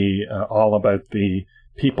might be all about the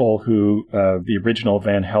people who the original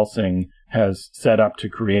Van Helsing has set up to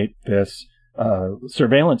create this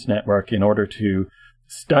surveillance network in order to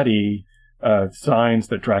study signs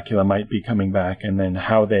that Dracula might be coming back, and then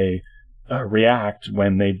how they react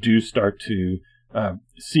when they do start to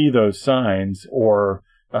see those signs, or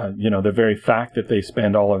the very fact that they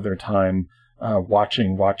spend all of their time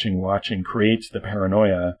watching creates the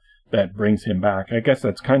paranoia that brings him back. I guess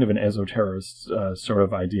that's kind of an esoterist sort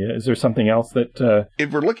of idea. Is there something else that...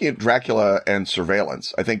 If we're looking at Dracula and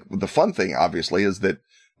surveillance, I think the fun thing, obviously, is that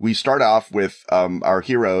we start off with our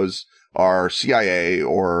heroes are CIA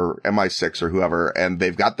or MI6 or whoever, and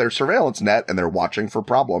they've got their surveillance net and they're watching for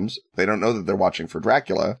problems. They don't know that they're watching for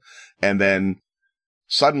Dracula. And then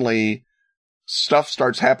suddenly stuff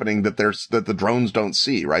starts happening that the drones don't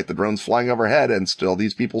see, right? The drone's flying overhead and still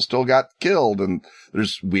these people still got killed. And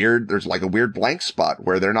there's like a weird blank spot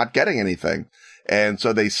where they're not getting anything. And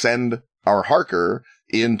so they send our Harker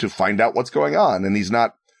in to find out what's going on. And he's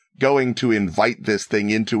not going to invite this thing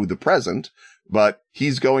into the present, but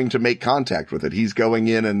he's going to make contact with it. He's going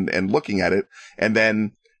in and looking at it. And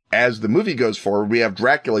then as the movie goes forward, we have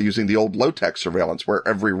Dracula using the old low-tech surveillance, where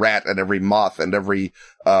every rat and every moth and every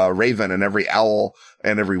raven and every owl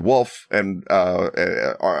and every wolf and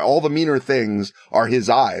all the meaner things are his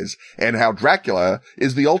eyes, and how Dracula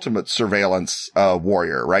is the ultimate surveillance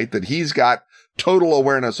warrior, right? That he's got total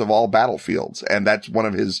awareness of all battlefields, and that's one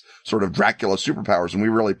of his sort of Dracula superpowers, and we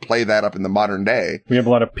really play that up in the modern day. We have a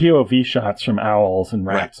lot of POV shots from owls and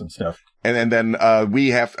rats and stuff. And then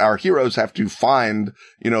our heroes have to find,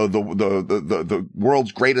 the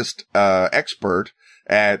world's greatest expert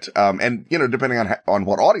at, depending on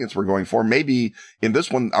what audience we're going for, maybe in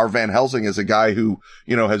this one, our Van Helsing is a guy who,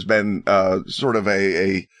 has been sort of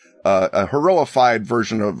a heroified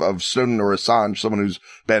version of Snowden or Assange, someone who's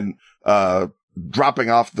been dropping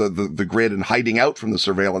off the grid and hiding out from the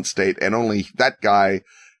surveillance state, and only that guy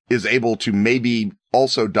is able to maybe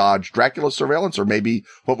also dodge Dracula's surveillance. Or maybe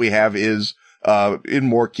what we have is, in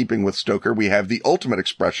more keeping with Stoker, we have the ultimate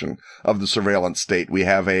expression of the surveillance state. We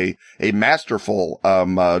have a masterful,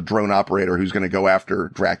 drone operator who's going to go after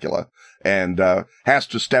Dracula and, has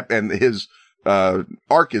to and his,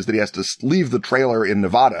 arc is that he has to leave the trailer in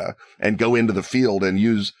Nevada and go into the field and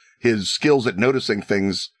use his skills at noticing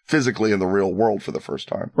things physically in the real world for the first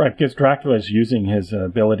time. Right, because Dracula is using his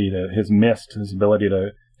ability his ability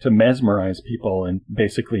to mesmerize people, and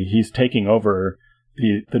basically he's taking over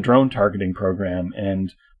the drone targeting program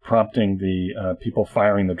and prompting the people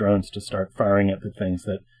firing the drones to start firing at the things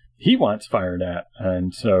that he wants fired at.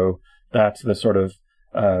 And so that's the sort of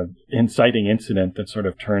inciting incident that sort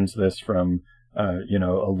of turns this from a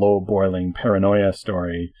low-boiling paranoia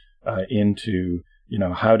story into,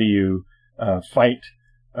 how do you fight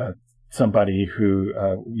somebody who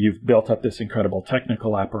you've built up this incredible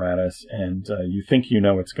technical apparatus, and you think you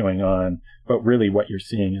know what's going on, but really what you're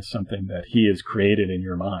seeing is something that he has created in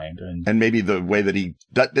your mind. And maybe the way that he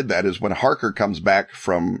did that is when Harker comes back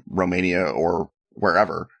from Romania or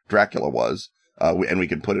wherever Dracula was, and we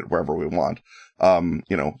can put it wherever we want,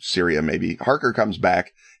 Syria maybe. Harker comes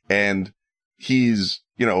back and he's,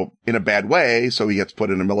 in a bad way, so he gets put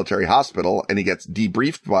in a military hospital, and he gets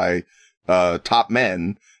debriefed by top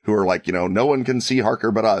men who are like, no one can see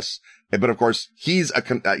Harker but us. But of course, he's a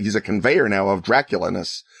conveyor now of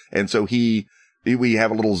Dracula-ness. And so we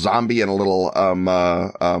have a little zombie and a little,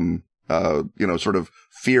 sort of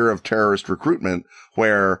fear of terrorist recruitment,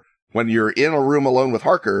 where when you're in a room alone with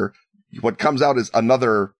Harker, what comes out is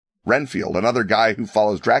another Renfield, another guy who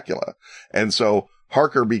follows Dracula. And so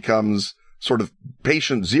Harker becomes sort of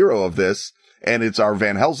patient zero of this. And it's our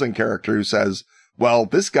Van Helsing character who says, well,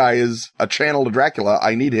 this guy is a channel to Dracula.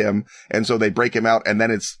 I need him. And so they break him out, and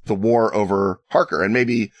then it's the war over Harker. And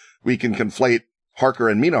maybe we can conflate Harker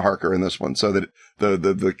and Mina Harker in this one, so that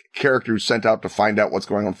the character who's sent out to find out what's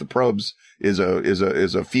going on with the probes is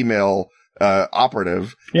a female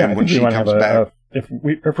operative. Yeah, and when she comes back, if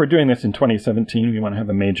we're doing this in 2017, we want to have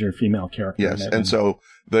a major female character. Yes, in it. and so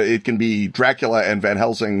it can be Dracula and Van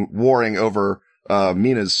Helsing warring over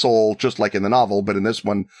Mina's soul, just like in the novel. But in this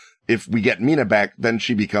one, if we get Mina back, then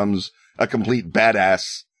she becomes a complete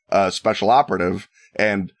badass special operative,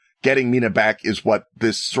 and getting Mina back is what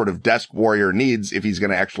this sort of desk warrior needs if he's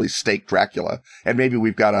going to actually stake Dracula. And maybe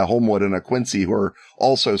we've got a Homewood and a Quincy who are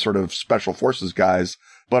also sort of special forces guys,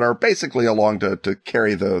 but are basically along to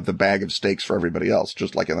carry the bag of stakes for everybody else,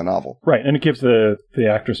 just like in the novel. Right, and it gives the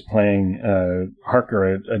actress playing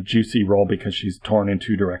Harker a juicy role because she's torn in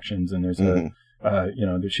two directions, and there's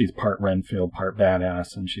she's part Renfield, part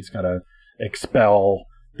badass, and she's got to expel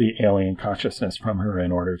the alien consciousness from her in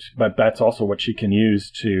order to, but that's also what she can use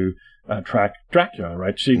to track Dracula,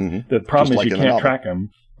 right? The problem is you can't track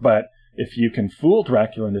him, but if you can fool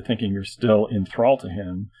Dracula into thinking you're still enthralled to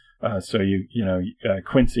him, so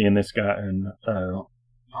Quincy and this guy and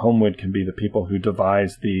Homewood can be the people who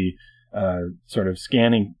devise the sort of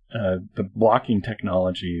scanning, the blocking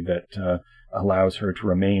technology that allows her to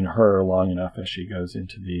remain her long enough as she goes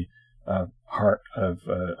into the heart of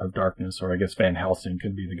darkness, or I guess Van Helsing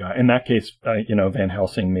could be the guy. In that case, Van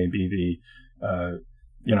Helsing may be the,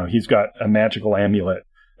 he's got a magical amulet,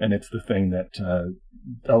 and it's the thing that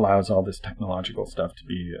allows all this technological stuff to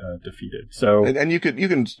be defeated. So, and you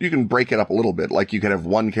can break it up a little bit. Like you could have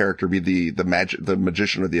one character be the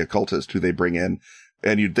magician or the occultist who they bring in.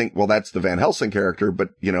 And you'd think, well, that's the Van Helsing character, but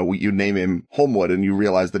you name him Homewood, and you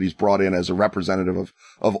realize that he's brought in as a representative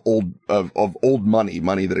of old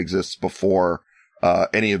money that exists before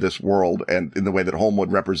any of this world, and in the way that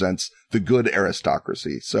Homewood represents the good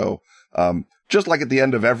aristocracy. So, just like at the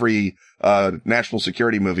end of every national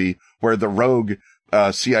security movie, where the rogue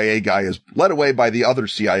CIA guy is led away by the other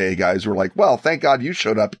CIA guys who are like, well, thank God you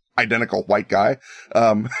showed up, identical white guy.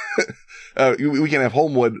 We can have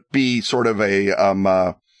Homewood be sort of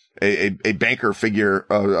a banker figure,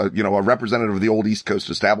 a representative of the old East Coast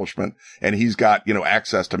establishment. And he's got,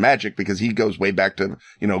 access to magic because he goes way back to,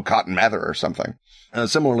 Cotton Mather or something.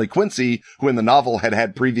 Similarly, Quincy, who in the novel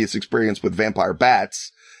had previous experience with vampire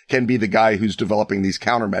bats, can be the guy who's developing these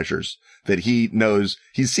countermeasures that he knows.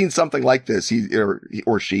 He's seen something like this. He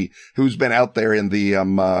or she who's been out there in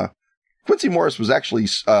the, Quincy Morris was actually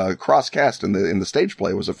cross-cast in the stage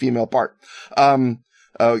play. It was a female part.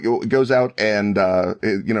 Goes out and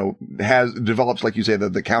develops, like you say,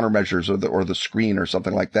 the countermeasures or the screen or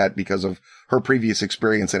something like that because of her previous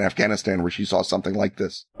experience in Afghanistan, where she saw something like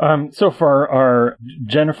this. So for our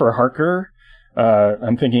Jennifer Harker,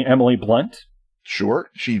 I'm thinking Emily Blunt. Sure,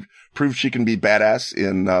 she proved she can be badass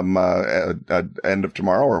in End of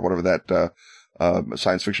Tomorrow, or whatever that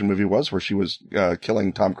science fiction movie was, where she was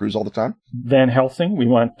killing Tom Cruise all the time. Van Helsing, we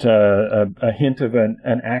want a hint of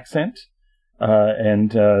an accent,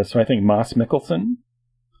 and so I think Mads Mikkelsen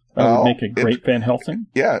would make a great Van Helsing.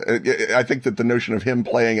 Yeah, I think that the notion of him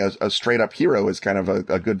playing a straight-up hero is kind of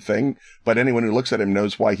a good thing, but anyone who looks at him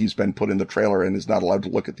knows why he's been put in the trailer and is not allowed to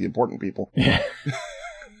look at the important people. Yeah.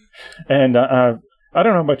 And I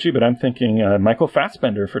don't know about you, but I'm thinking Michael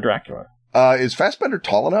Fassbender for Dracula. Is Fassbender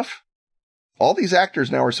tall enough? All these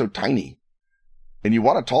actors now are so tiny, and you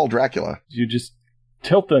want a tall Dracula. You just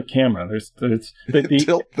tilt the camera. Tilt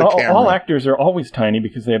the camera. All actors are always tiny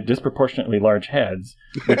because they have disproportionately large heads,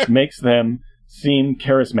 which makes them seem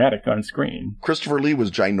charismatic on screen. Christopher Lee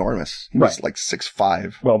was ginormous. He was like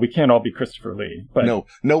 6'5". Well, we can't all be Christopher Lee, but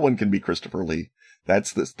no one can be Christopher Lee.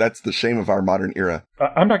 That's the shame of our modern era.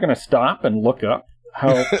 I'm not going to stop and look up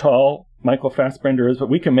how tall Michael Fassbender is, but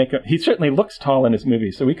we can make him. He certainly looks tall in his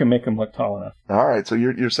movie, so we can make him look tall enough. All right, so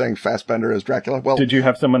you're saying Fassbender as Dracula? Well, did you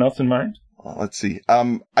have someone else in mind? Let's see.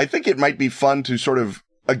 I think it might be fun to sort of,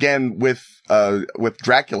 again, with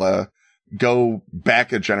Dracula, go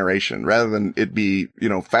back a generation rather than it be,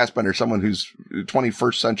 Fassbender, someone who's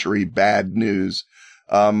 21st century bad news.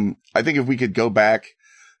 I think if we could go back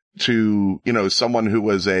to, someone who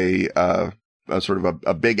was a sort of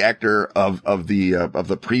a big actor of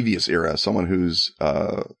the previous era, someone who's,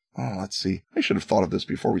 let's see. I should have thought of this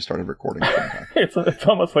before we started recording. It's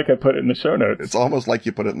almost like I put it in the show notes. It's almost like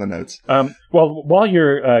you put it in the notes. Well, while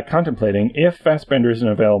you're contemplating, if Fassbender isn't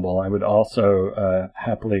available, I would also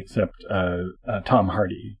happily accept Tom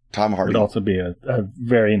Hardy. Tom Hardy would also be a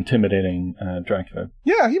very intimidating Dracula.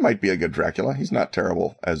 Yeah, he might be a good Dracula. He's not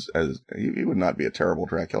terrible as he would not be a terrible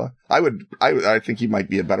Dracula. I think he might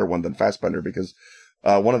be a better one than Fassbender, because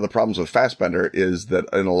one of the problems with Fassbender is that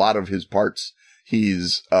in a lot of his parts,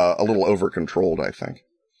 he's a little over-controlled, I think.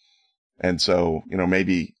 And so,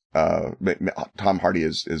 maybe, Tom Hardy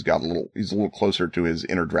he's a little closer to his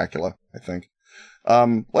inner Dracula, I think.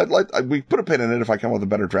 We put a pin in it. If I come up with a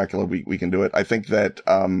better Dracula, we can do it. I think that,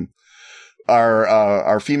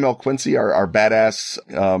 our female Quincy, our badass,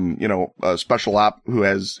 special op who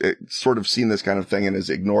has sort of seen this kind of thing and is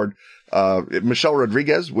ignored, Michelle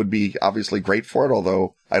Rodriguez would be obviously great for it,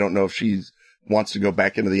 although I don't know if she wants to go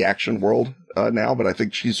back into the action world, now, but I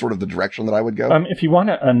think she's sort of the direction that I would go. If you want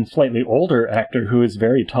a slightly older actor who is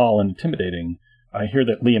very tall and intimidating, I hear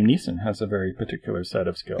that Liam Neeson has a very particular set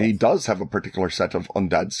of skills. He does have a particular set of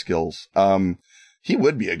undead skills. He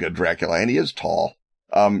would be a good Dracula, and he is tall.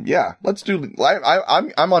 Yeah, let's do,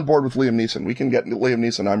 I'm on board with Liam Neeson. We can get Liam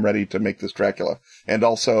Neeson. I'm ready to make this Dracula. And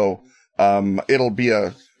also, it'll be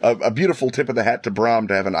a beautiful tip of the hat to Bram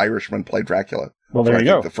to have an Irishman play Dracula. Well, there you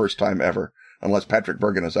go. The first time ever, unless Patrick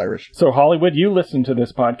Bergen is Irish. So Hollywood, you listen to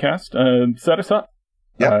this podcast, set us up.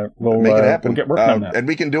 Yeah, we'll make it happen. We'll get working on that. And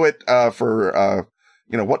we can do it, for,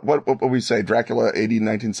 what we say, Dracula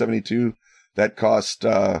 1972, that cost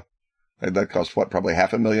what, probably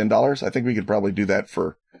 $500,000? I think we could probably do that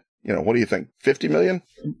for, what do you think? 50 million?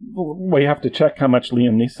 We have to check how much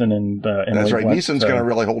Liam Neeson and that's right. Neeson's going to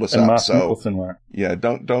really hold us up. Mads Mikkelsen were. Yeah,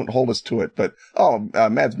 don't hold us to it. But,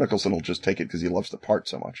 Mads Mikkelsen will just take it because he loves the part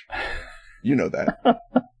so much. You know that.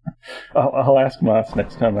 I'll ask Moss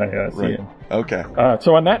next time I see him. Okay.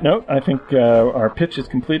 So on that note, I think our pitch is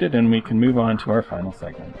completed and we can move on to our final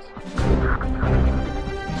segment.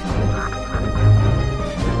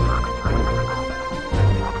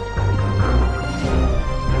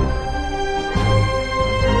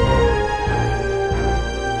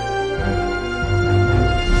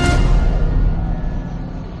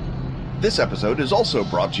 This episode is also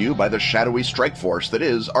brought to you by the shadowy strike force that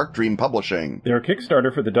is Arc Dream Publishing. Their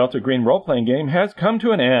Kickstarter for the Delta Green role-playing game has come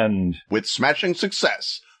to an end. With smashing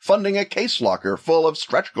success, funding a case locker full of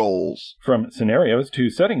stretch goals. From scenarios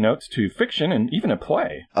to setting notes to fiction and even a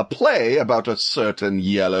play. A play about a certain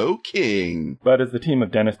Yellow King. But as the team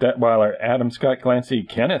of Dennis Detweiler, Adam Scott Glancy,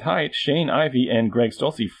 Kenneth Haidt, Shane Ivey, and Greg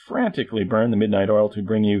Stolze frantically burn the midnight oil to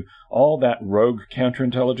bring you all that rogue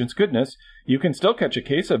counterintelligence goodness, you can still catch a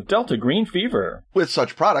case of Delta Green fever. With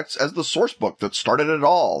such products as the source book that started it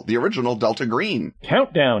all, the original Delta Green.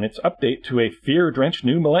 Countdown, its update to a fear-drenched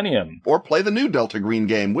new millennium. Or play the new Delta Green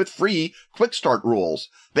game with free quick start rules.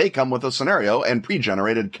 They come with a scenario and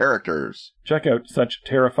pre-generated characters. Check out such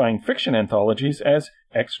terrifying fiction anthologies as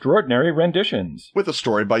Extraordinary Renditions. With a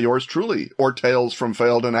story by yours truly, or Tales from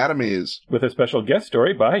Failed Anatomies. With a special guest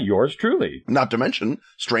story by yours truly. Not to mention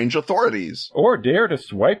Strange Authorities. Or dare to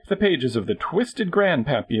swipe the pages of the twisted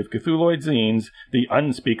grandpappy of Cthulhuoid zines, The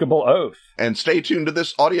Unspeakable Oath. And stay tuned to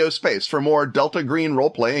this audio space for more Delta Green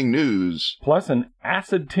role-playing news. Plus an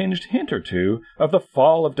acid-tinged hint or two of the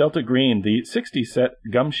Fall of Delta Green, the 60-set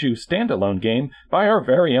Gumshoe standalone game by our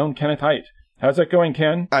very own Kenneth Haidt. How's that going,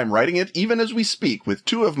 Ken? I'm writing it even as we speak with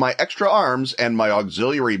 2 of my extra arms and my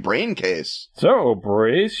auxiliary brain case. So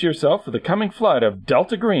brace yourself for the coming flood of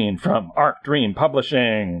Delta Green from Arc Dream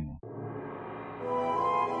Publishing.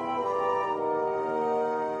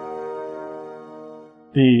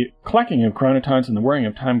 The clacking of chronotons and the whirring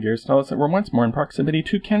of time gears tell us that we're once more in proximity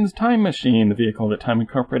to Ken's time machine, the vehicle that Time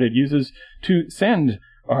Incorporated uses to send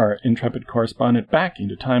our intrepid correspondent back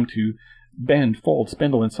into time to bend, fold,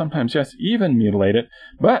 spindle, and sometimes, yes, even mutilate it.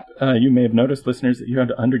 But you may have noticed, listeners, that you had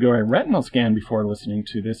to undergo a retinal scan before listening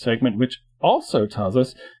to this segment, which also tells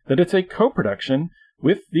us that it's a co-production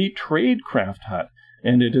with the Tradecraft Hut.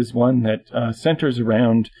 And it is one that centers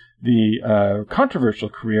around the controversial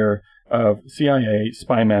career of CIA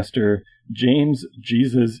spy master James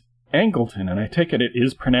Jesus Angleton, and I take it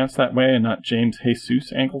is pronounced that way and not James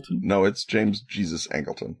Jesus Angleton? No, it's James Jesus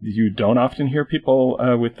Angleton. You don't often hear people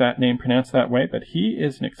with that name pronounced that way, but he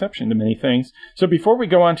is an exception to many things. So before we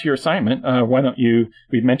go on to your assignment, why don't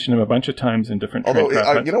we've mentioned him a bunch of times in different... Although,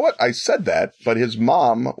 you know what? I said that, but his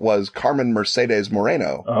mom was Carmen Mercedes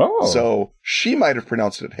Moreno. Oh. So she might have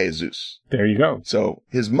pronounced it Jesus. There you go. So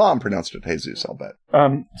his mom pronounced it Jesus, I'll bet.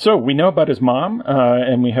 So we know about his mom,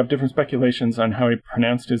 and we have different speculations on how he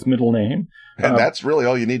pronounced his middle name. And that's really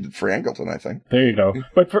all you needed for Angleton, I think. There you go.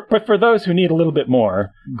 But for those who need a little bit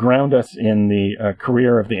more, ground us in the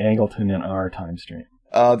career of the Angleton in our time stream.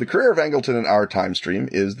 The career of Angleton in our time stream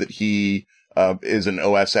is that he is an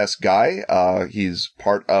OSS guy. He's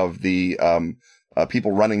part of the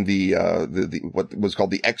people running the what was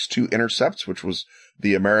called the X2 Intercepts, which was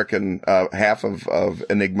the American half of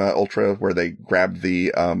Enigma Ultra, where they grabbed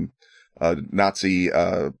the Nazi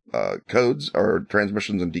codes or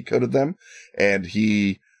transmissions and decoded them. And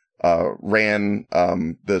he ran,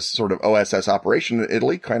 this sort of OSS operation in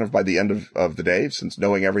Italy kind of by the end of the day, since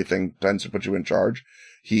knowing everything tends to put you in charge.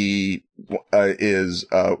 He, is,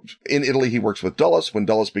 in Italy, he works with Dulles. When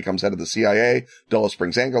Dulles becomes head of the CIA, Dulles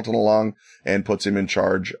brings Angleton along and puts him in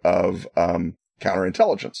charge of,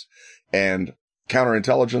 counterintelligence. And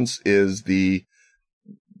counterintelligence is the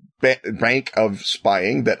bank of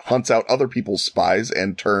spying that hunts out other people's spies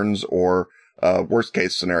and turns, or, worst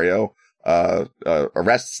case scenario,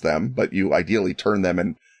 arrests them, but you ideally turn them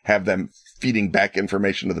and have them feeding back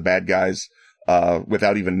information to the bad guys,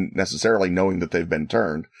 without even necessarily knowing that they've been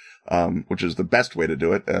turned, which is the best way to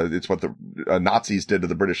do it. It's what the Nazis did to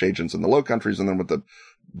the British agents in the Low Countries, and then what the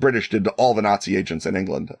British did to all the Nazi agents in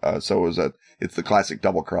England. So it's the classic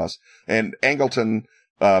double cross. And Angleton,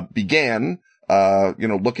 began,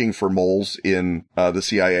 looking for moles in, the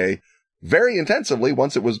CIA very intensively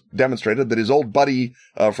once it was demonstrated that his old buddy,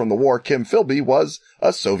 from the war, Kim Philby, was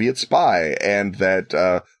a Soviet spy, and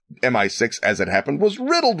that, MI6, as it happened, was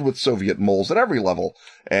riddled with Soviet moles at every level.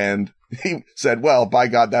 And he said, well, by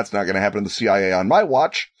God, that's not going to happen to the CIA on my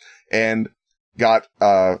watch. And got,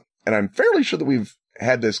 and I'm fairly sure that we've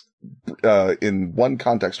had this, in one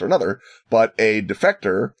context or another, but a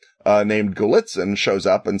defector, named Golitsyn shows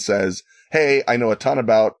up and says, hey, I know a ton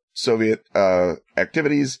about Soviet,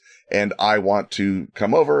 activities, and I want to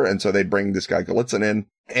come over. And so they bring this guy Golitsyn in.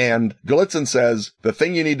 And Golitsyn says, the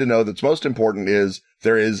thing you need to know that's most important is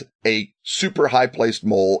there is a super high-placed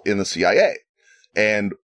mole in the CIA.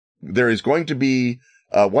 And there is going to be,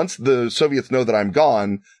 once the Soviets know that I'm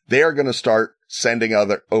gone, they are going to start sending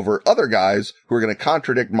over other guys who are going to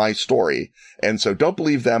contradict my story. And so don't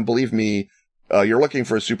believe them, believe me, you're looking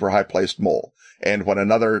for a super high-placed mole. And when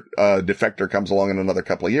another, defector comes along in another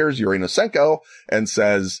couple of years, Yuri Nosenko, and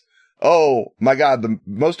says, oh my God, the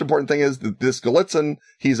most important thing is that this Golitsyn,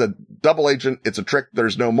 he's a double agent. It's a trick.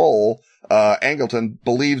 There's no mole. Angleton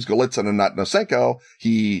believes Golitsyn and not Nosenko.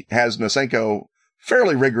 He has Nosenko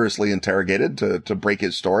fairly rigorously interrogated to break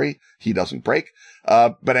his story. He doesn't break.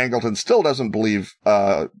 But Angleton still doesn't believe,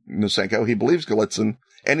 Nosenko. He believes Golitsyn,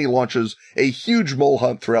 and he launches a huge mole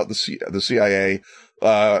hunt throughout the CIA.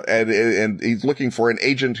 And he's looking for an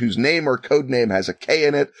agent whose name or code name has a K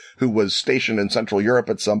in it, who was stationed in Central Europe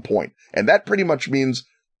at some point. And that pretty much means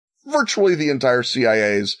virtually the entire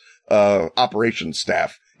CIA's, operations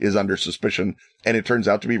staff is under suspicion. And it turns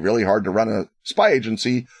out to be really hard to run a spy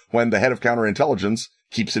agency when the head of counterintelligence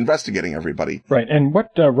keeps investigating everybody. Right. And what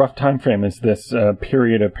rough time frame is this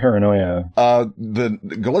period of paranoia? The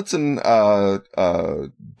Golitsyn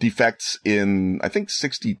defects in, I think,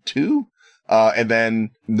 62. And then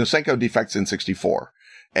Nosenko defects in 64.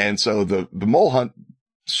 And so the mole hunt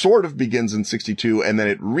sort of begins in 62, and then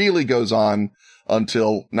it really goes on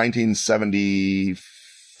until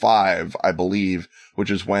 1975, I believe,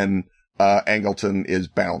 which is when Angleton is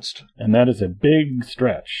bounced. And that is a big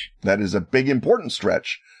stretch. That is a big, important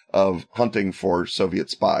stretch of hunting for Soviet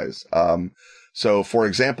spies. So, for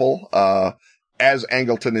example, as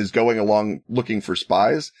Angleton is going along looking for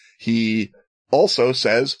spies, he also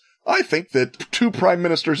says, I think that 2 prime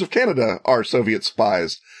ministers of Canada are Soviet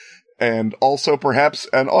spies. And also perhaps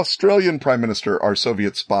an Australian prime minister are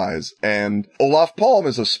Soviet spies. And Olaf Palme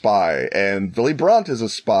is a spy. And Willy Brandt is a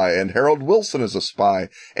spy. And Harold Wilson is a spy.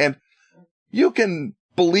 And you can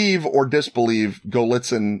believe or disbelieve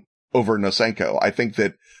Golitsyn over Nosenko. I think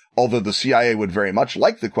that although the CIA would very much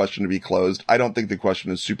like the question to be closed, I don't think the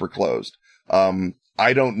question is super closed.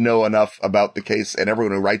 I don't know enough about the case, and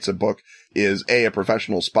everyone who writes a book is A, a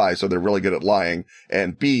professional spy, so they're really good at lying,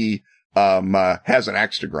 and B, has an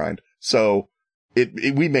axe to grind. So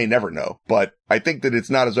we may never know, but I think that it's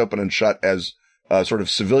not as open and shut as sort of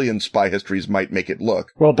civilian spy histories might make it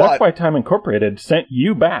look. Well, that's why Time Incorporated sent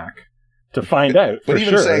you back to find out. But for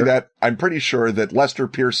even sure. saying that, I'm pretty sure that Lester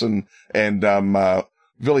Pearson and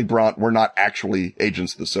Willy Brandt were not actually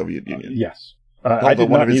agents of the Soviet Union. Yes. I did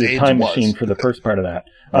not need a time machine for the first part of that.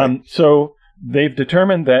 Right. So they've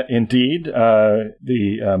determined that indeed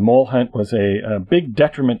the mole hunt was a big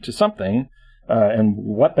detriment to something, and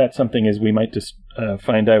what that something is, we might just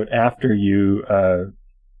find out after you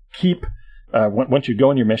keep. Once you go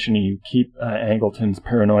on your mission, you keep Angleton's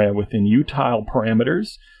paranoia within utile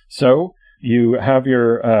parameters. So you have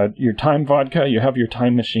your time vodka, you have your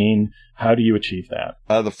time machine. How do you achieve that?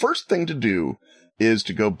 The first thing to do is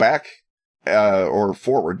to go back or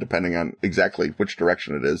forward, depending on exactly which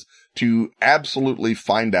direction it is, to absolutely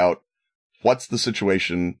find out what's the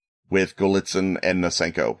situation with Golitsyn and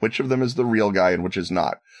Nosenko. Which of them is the real guy and which is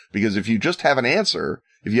not? Because if you just have an answer,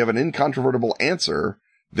 if you have an incontrovertible answer,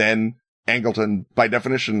 then Angleton, by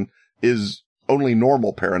definition, is only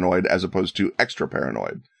normal paranoid as opposed to extra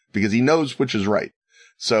paranoid. because he knows which is right.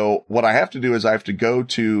 So what I have to do is I have to go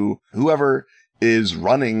to whoever is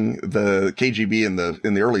running the KGB in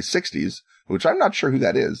the early 60s, which I'm not sure who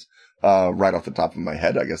that is, right off the top of my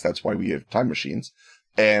head. I guess that's why we have time machines,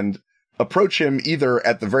 and approach him either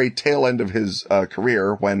at the very tail end of his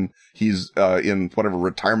career when he's in whatever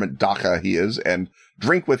retirement dacha he is, and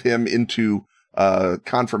drink with him into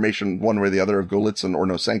confirmation one way or the other of Golitsyn or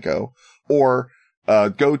Nosenko, or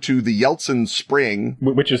go to the Yeltsin Spring.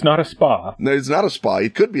 Which is not a spa. No, it's not a spa.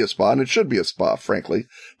 It could be a spa, and it should be a spa, frankly.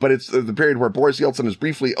 But it's the period where Boris Yeltsin has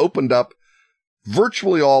briefly opened up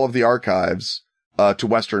virtually all of the archives to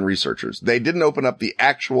Western researchers. They didn't open up the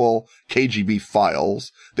actual KGB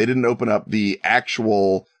files. They didn't open up the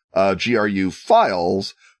actual GRU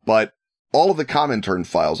files, but all of the Comintern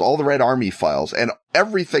files, all the Red Army files, and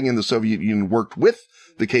everything in the Soviet Union worked with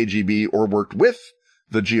the KGB or worked with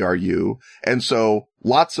the GRU. And so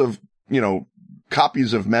lots of,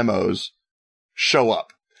 copies of memos show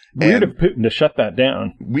up. Weird of Putin to shut that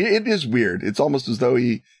down. It is weird. It's almost as though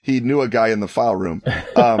he knew a guy in the file room,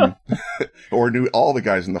 or knew all the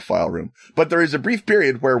guys in the file room. But there is a brief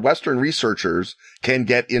period where Western researchers can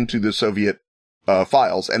get into the Soviet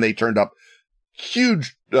files, and they turned up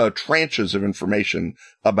huge tranches of information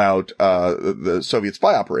about the Soviet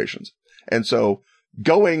spy operations. And so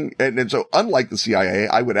so unlike the CIA,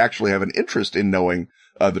 I would actually have an interest in knowing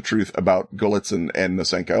the truth about Golitsyn and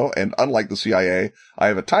Nosenko. And unlike the CIA, I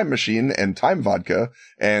have a time machine and time vodka.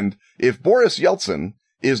 And if Boris Yeltsin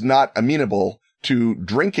is not amenable to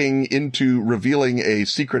drinking into revealing a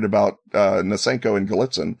secret about Nosenko and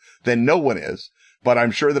Golitsyn, then no one is. But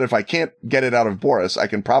I'm sure that if I can't get it out of Boris, I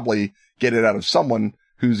can probably get it out of someone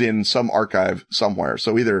who's in some archive somewhere.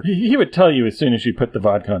 So either he would tell you as soon as you put the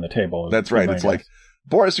vodka on the table. That's right. It's like,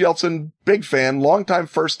 Boris Yeltsin, big fan, long time,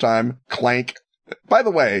 first time, clank. By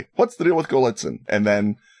the way, what's the deal with Golitsyn? And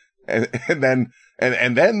then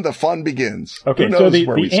the fun begins. Okay, so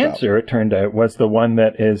the answer, it turned out, was the one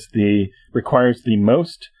that requires the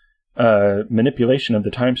most manipulation of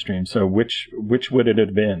the time stream. So which would it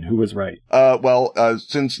have been? Who was right?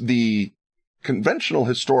 Since the conventional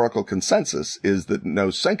historical consensus is that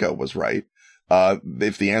Nosenko was right,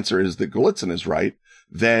 if the answer is that Golitsyn is right,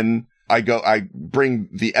 then I bring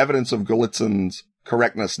the evidence of Golitsyn's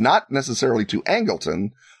correctness, not necessarily to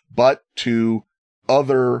Angleton, but to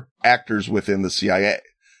other actors within the CIA.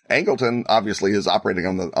 Angleton obviously is operating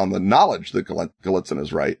on the knowledge that Golitsyn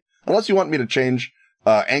is right, unless you want me to change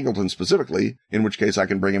Angleton specifically, in which case I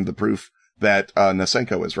can bring him the proof that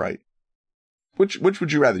Nosenko is right. Which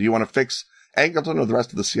would you rather? Do you want to fix Angleton or the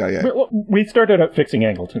rest of the CIA? We started out fixing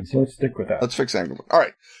Angleton, so let's stick with that. Let's fix Angleton. All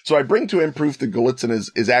right. So I bring to him proof that Golitsyn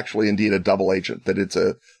is actually indeed a double agent, that it's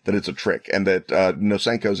a trick, and that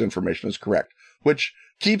Nosenko's information is correct, which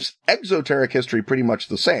keeps exoteric history pretty much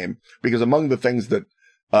the same, because among the things that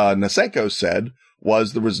Nosenko said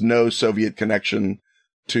was there was no Soviet connection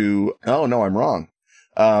to. Oh no, I'm wrong.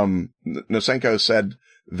 Nosenko said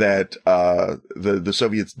that the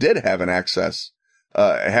Soviets did have an access.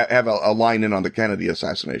 Have a line in on the Kennedy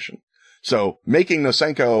assassination. So making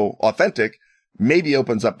Nosenko authentic maybe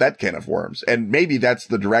opens up that can of worms. And maybe that's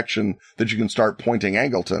the direction that you can start pointing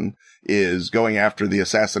Angleton, is going after the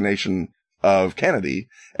assassination of Kennedy,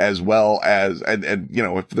 as well as, and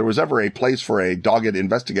if there was ever a place for a dogged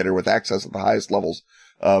investigator with access at the highest levels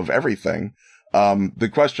of everything, the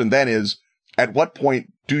question then is, at what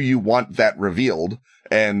point do you want that revealed?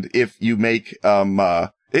 And if you make,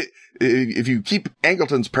 if you keep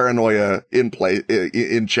Angleton's paranoia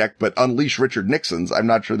in check, but unleash Richard Nixon's, I'm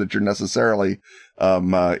not sure that you're necessarily,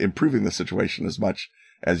 improving the situation as much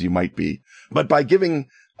as you might be. But by giving,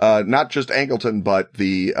 not just Angleton, but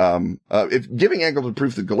if giving Angleton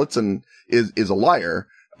proof that Golitsyn is a liar,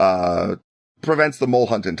 prevents the mole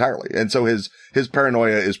hunt entirely. And so his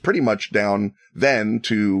paranoia is pretty much down then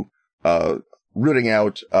to, rooting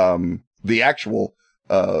out, the actual,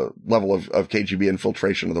 level of KGB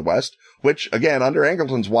infiltration of the West, which again, under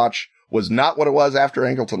Angleton's watch, was not what it was after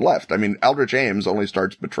Angleton left. I mean, Aldrich Ames only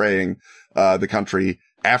starts betraying, the country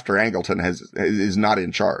after Angleton is not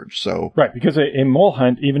in charge. So. Right. Because a mole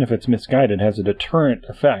hunt, even if it's misguided, has a deterrent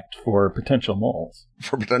effect for potential moles.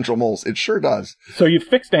 For potential moles. It sure does. So you've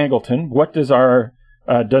fixed Angleton. What does our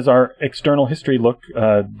external history look,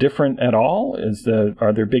 different at all?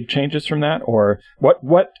 Are there big changes from that? Or what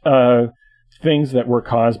things that were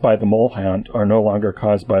caused by the mole hunt are no longer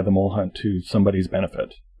caused by the mole hunt to somebody's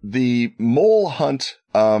benefit? The mole hunt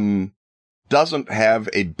doesn't have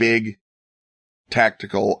a big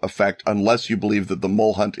tactical effect unless you believe that the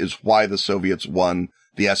mole hunt is why the Soviets won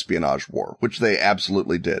the espionage war, which they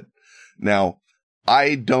absolutely did. Now,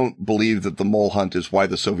 I don't believe that the mole hunt is why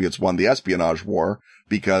the Soviets won the espionage war,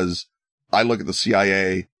 because I look at the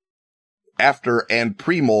CIA after and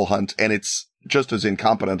pre-mole hunt, and it's just as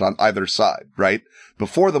incompetent on either side, right?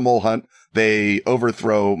 Before the mole hunt, they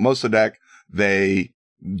overthrow Mossadegh. They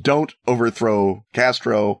don't overthrow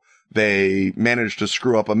Castro. They manage to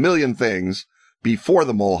screw up a million things before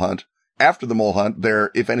the mole hunt. After the mole hunt,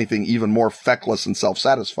 they're, if anything, even more feckless and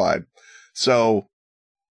self-satisfied. So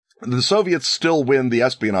the Soviets still win the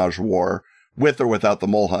espionage war with or without the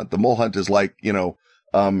mole hunt. The mole hunt is like,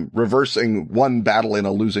 reversing one battle in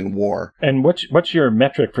a losing war. And what's your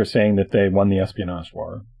metric for saying that they won the espionage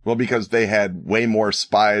war? Well, because they had way more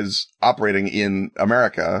spies operating in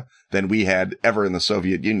America than we had ever in the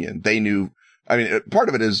Soviet Union. They knew, part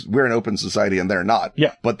of it is we're an open society and they're not.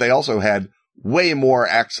 Yeah. But they also had way more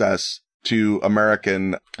access to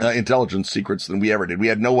American intelligence secrets than we ever did. We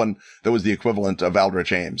had no one that was the equivalent of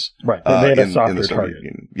Aldrich Ames. Right. They had a softer target.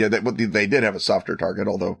 Yeah, they did have a softer target,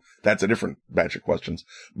 although that's a different batch of questions.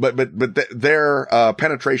 But their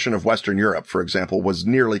penetration of Western Europe, for example, was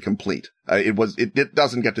nearly complete. It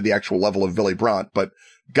doesn't get to the actual level of Willy Brandt, but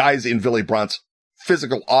guys in Willy Brandt's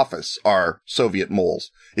physical office are Soviet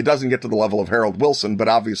moles. It doesn't get to the level of Harold Wilson, but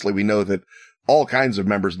obviously we know that all kinds of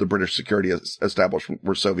members of the British security establishment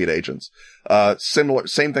were Soviet agents.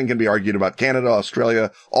 Same thing can be argued about Canada,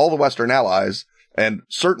 Australia, all the Western allies, and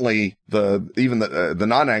certainly the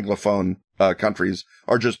non-Anglophone countries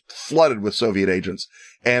are just flooded with Soviet agents.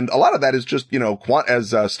 And a lot of that is just,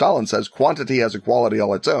 as Stalin says, quantity has a quality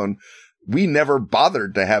all its own. We never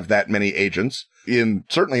bothered to have that many agents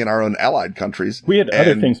certainly in our own allied countries. We had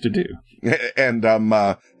other things to do. And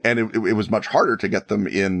it was much harder to get them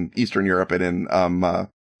in Eastern Europe and in,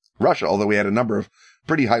 Russia, although we had a number of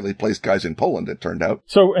pretty highly placed guys in Poland, it turned out.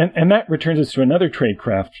 So, and that returns us to another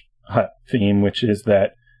tradecraft theme, which is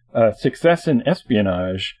that, success in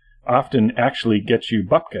espionage often actually gets you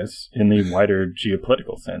bupkis in the wider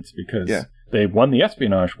geopolitical sense, because they won the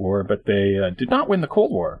espionage war, but they did not win the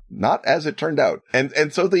Cold War. Not as it turned out.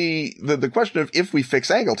 And so the question of if we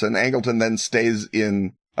fix Angleton then stays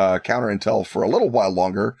in counterintel for a little while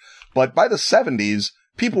longer. But by the 70s,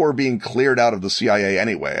 people were being cleared out of the CIA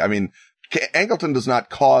anyway. Angleton does not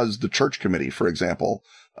cause the Church Committee, for example,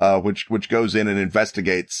 which goes in and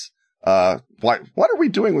investigates what are we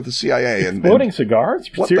doing with the CIA? Exploding cigars?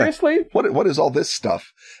 Seriously? What is all this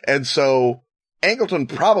stuff? And so Angleton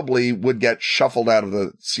probably would get shuffled out of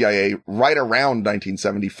the CIA right around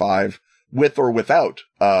 1975, with or without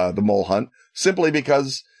the mole hunt, simply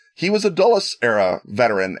because he was a Dulles era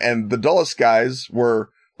veteran, and the Dulles guys were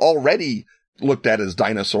already looked at as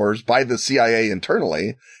dinosaurs by the CIA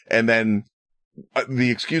internally. And then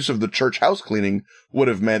the excuse of the church house cleaning would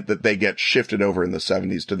have meant that they get shifted over in the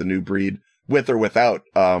 70s to the new breed, with or without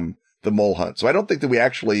the mole hunt. So I don't think that we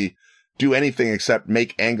actually do anything except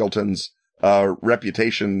make Angleton's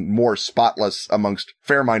reputation more spotless amongst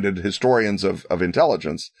fair-minded historians of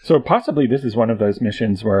intelligence. So possibly this is one of those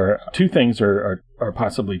missions where two things are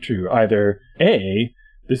possibly true. Either A,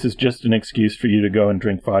 this is just an excuse for you to go and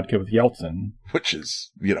drink vodka with Yeltsin. Which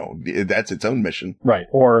is, that's its own mission. Right.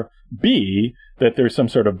 Or B, that there's some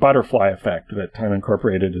sort of butterfly effect that Time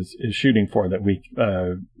Incorporated is shooting for that we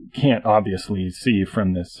can't obviously see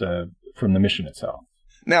from the mission itself.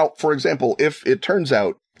 Now, for example, if it turns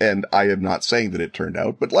out, and I am not saying that it turned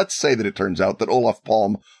out, but let's say that it turns out that Olof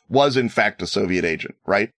Palme was in fact a Soviet agent,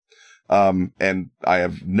 right? And I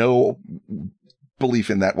have no belief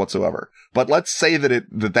in that whatsoever. But let's say that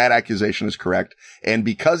that accusation is correct. And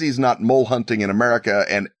because he's not mole hunting in America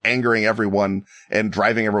and angering everyone and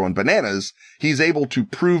driving everyone bananas, he's able to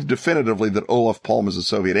prove definitively that Olof Palme is a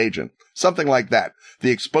Soviet agent. Something like that.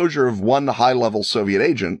 The exposure of one high-level Soviet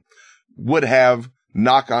agent would have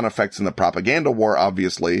knock-on effects in the propaganda war,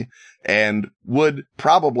 obviously, and would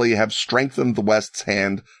probably have strengthened the West's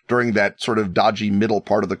hand during that sort of dodgy middle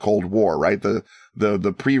part of the Cold War, right?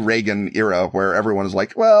 The pre-Reagan era where everyone is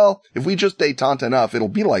like, well, if we just detente enough, it'll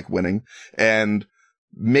be like winning. And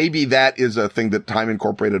maybe that is a thing that Time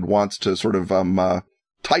Incorporated wants to sort of,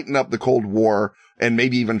 tighten up the Cold War and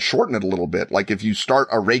maybe even shorten it a little bit. Like if you start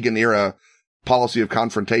a Reagan era policy of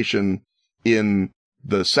confrontation in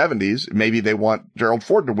the 70s, maybe they want Gerald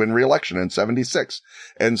Ford to win re-election in 76.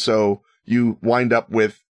 And so you wind up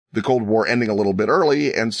with the Cold War ending a little bit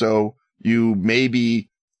early. And so you maybe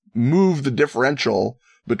move the differential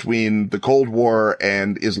between the Cold War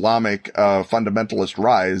and Islamic, fundamentalist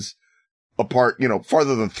rise apart,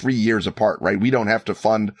 farther than 3 years apart, right? We don't have to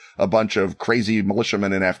fund a bunch of crazy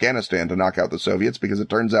militiamen in Afghanistan to knock out the Soviets, because it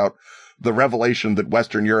turns out the revelation that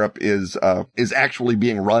Western Europe is actually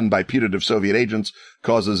being run by putative Soviet agents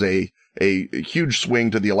causes a huge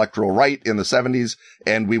swing to the electoral right in the 70s,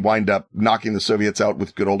 and we wind up knocking the Soviets out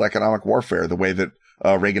with good old economic warfare, the way that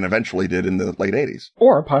Reagan eventually did in the late 80s.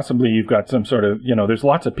 Or possibly you've got some sort of, there's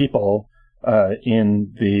lots of people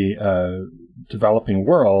in the developing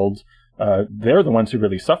world. They're the ones who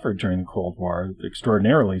really suffered during the Cold War,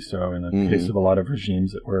 extraordinarily so in the case of a lot of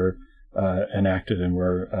regimes that were enacted and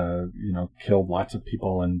were, killed lots of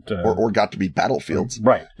people and or got to be battlefields.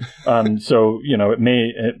 Right. So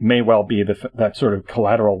it may well be that sort of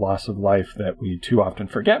collateral loss of life that we too often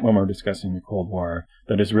forget when we're discussing the Cold War.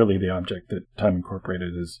 That is really the object that Time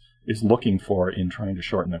Incorporated is looking for in trying to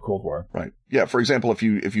shorten the Cold War. Right. Yeah. For example, if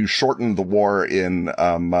you shorten the war in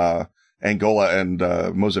Angola and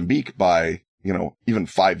Mozambique by even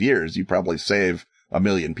 5 years, you probably save 1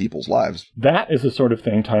 million people's lives. That is the sort of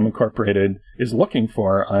thing Time Incorporated is looking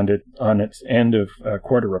for on its end of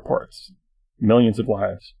quarter reports. Millions of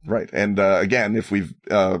lives. Right. And again, if we've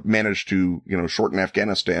managed to, shorten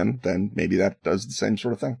Afghanistan, then maybe that does the same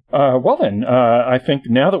sort of thing. Well then, I think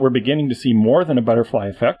now that we're beginning to see more than a butterfly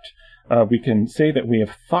effect, we can say that we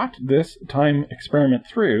have thought this time experiment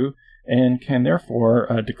through and can therefore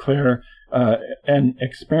declare an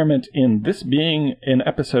experiment in this being an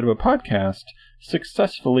episode of a podcast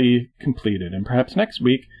successfully completed. And perhaps next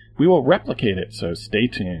week we will replicate it, so stay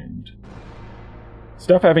tuned.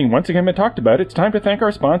 Stuff having once again been talked about, it's time to thank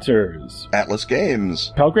our sponsors. Atlas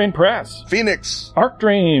Games, Pelgrane Press, Phoenix, Arc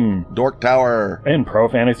Dream, Dork Tower, and Pro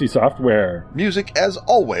Fantasy Software. Music, as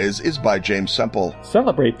always, is by James Semple.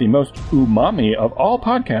 Celebrate the most umami of all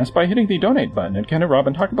podcasts by hitting the donate button at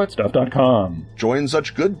KenandRobinTalkAboutStuff.com. Join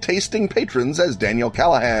such good-tasting patrons as Daniel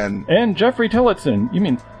Callahan. And Jeffrey Tillotson. You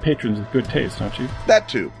mean patrons with good taste, don't you? That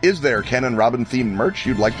too. Is there Ken and Robin themed merch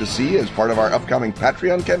you'd like to see as part of our upcoming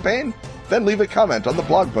Patreon campaign? Then leave a comment on the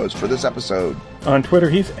blog post for this episode. On Twitter,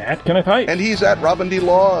 he's at Kenneth Hite. And he's at Robin D.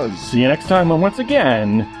 Laws. See you next time when once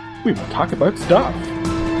again, we will talk about stuff.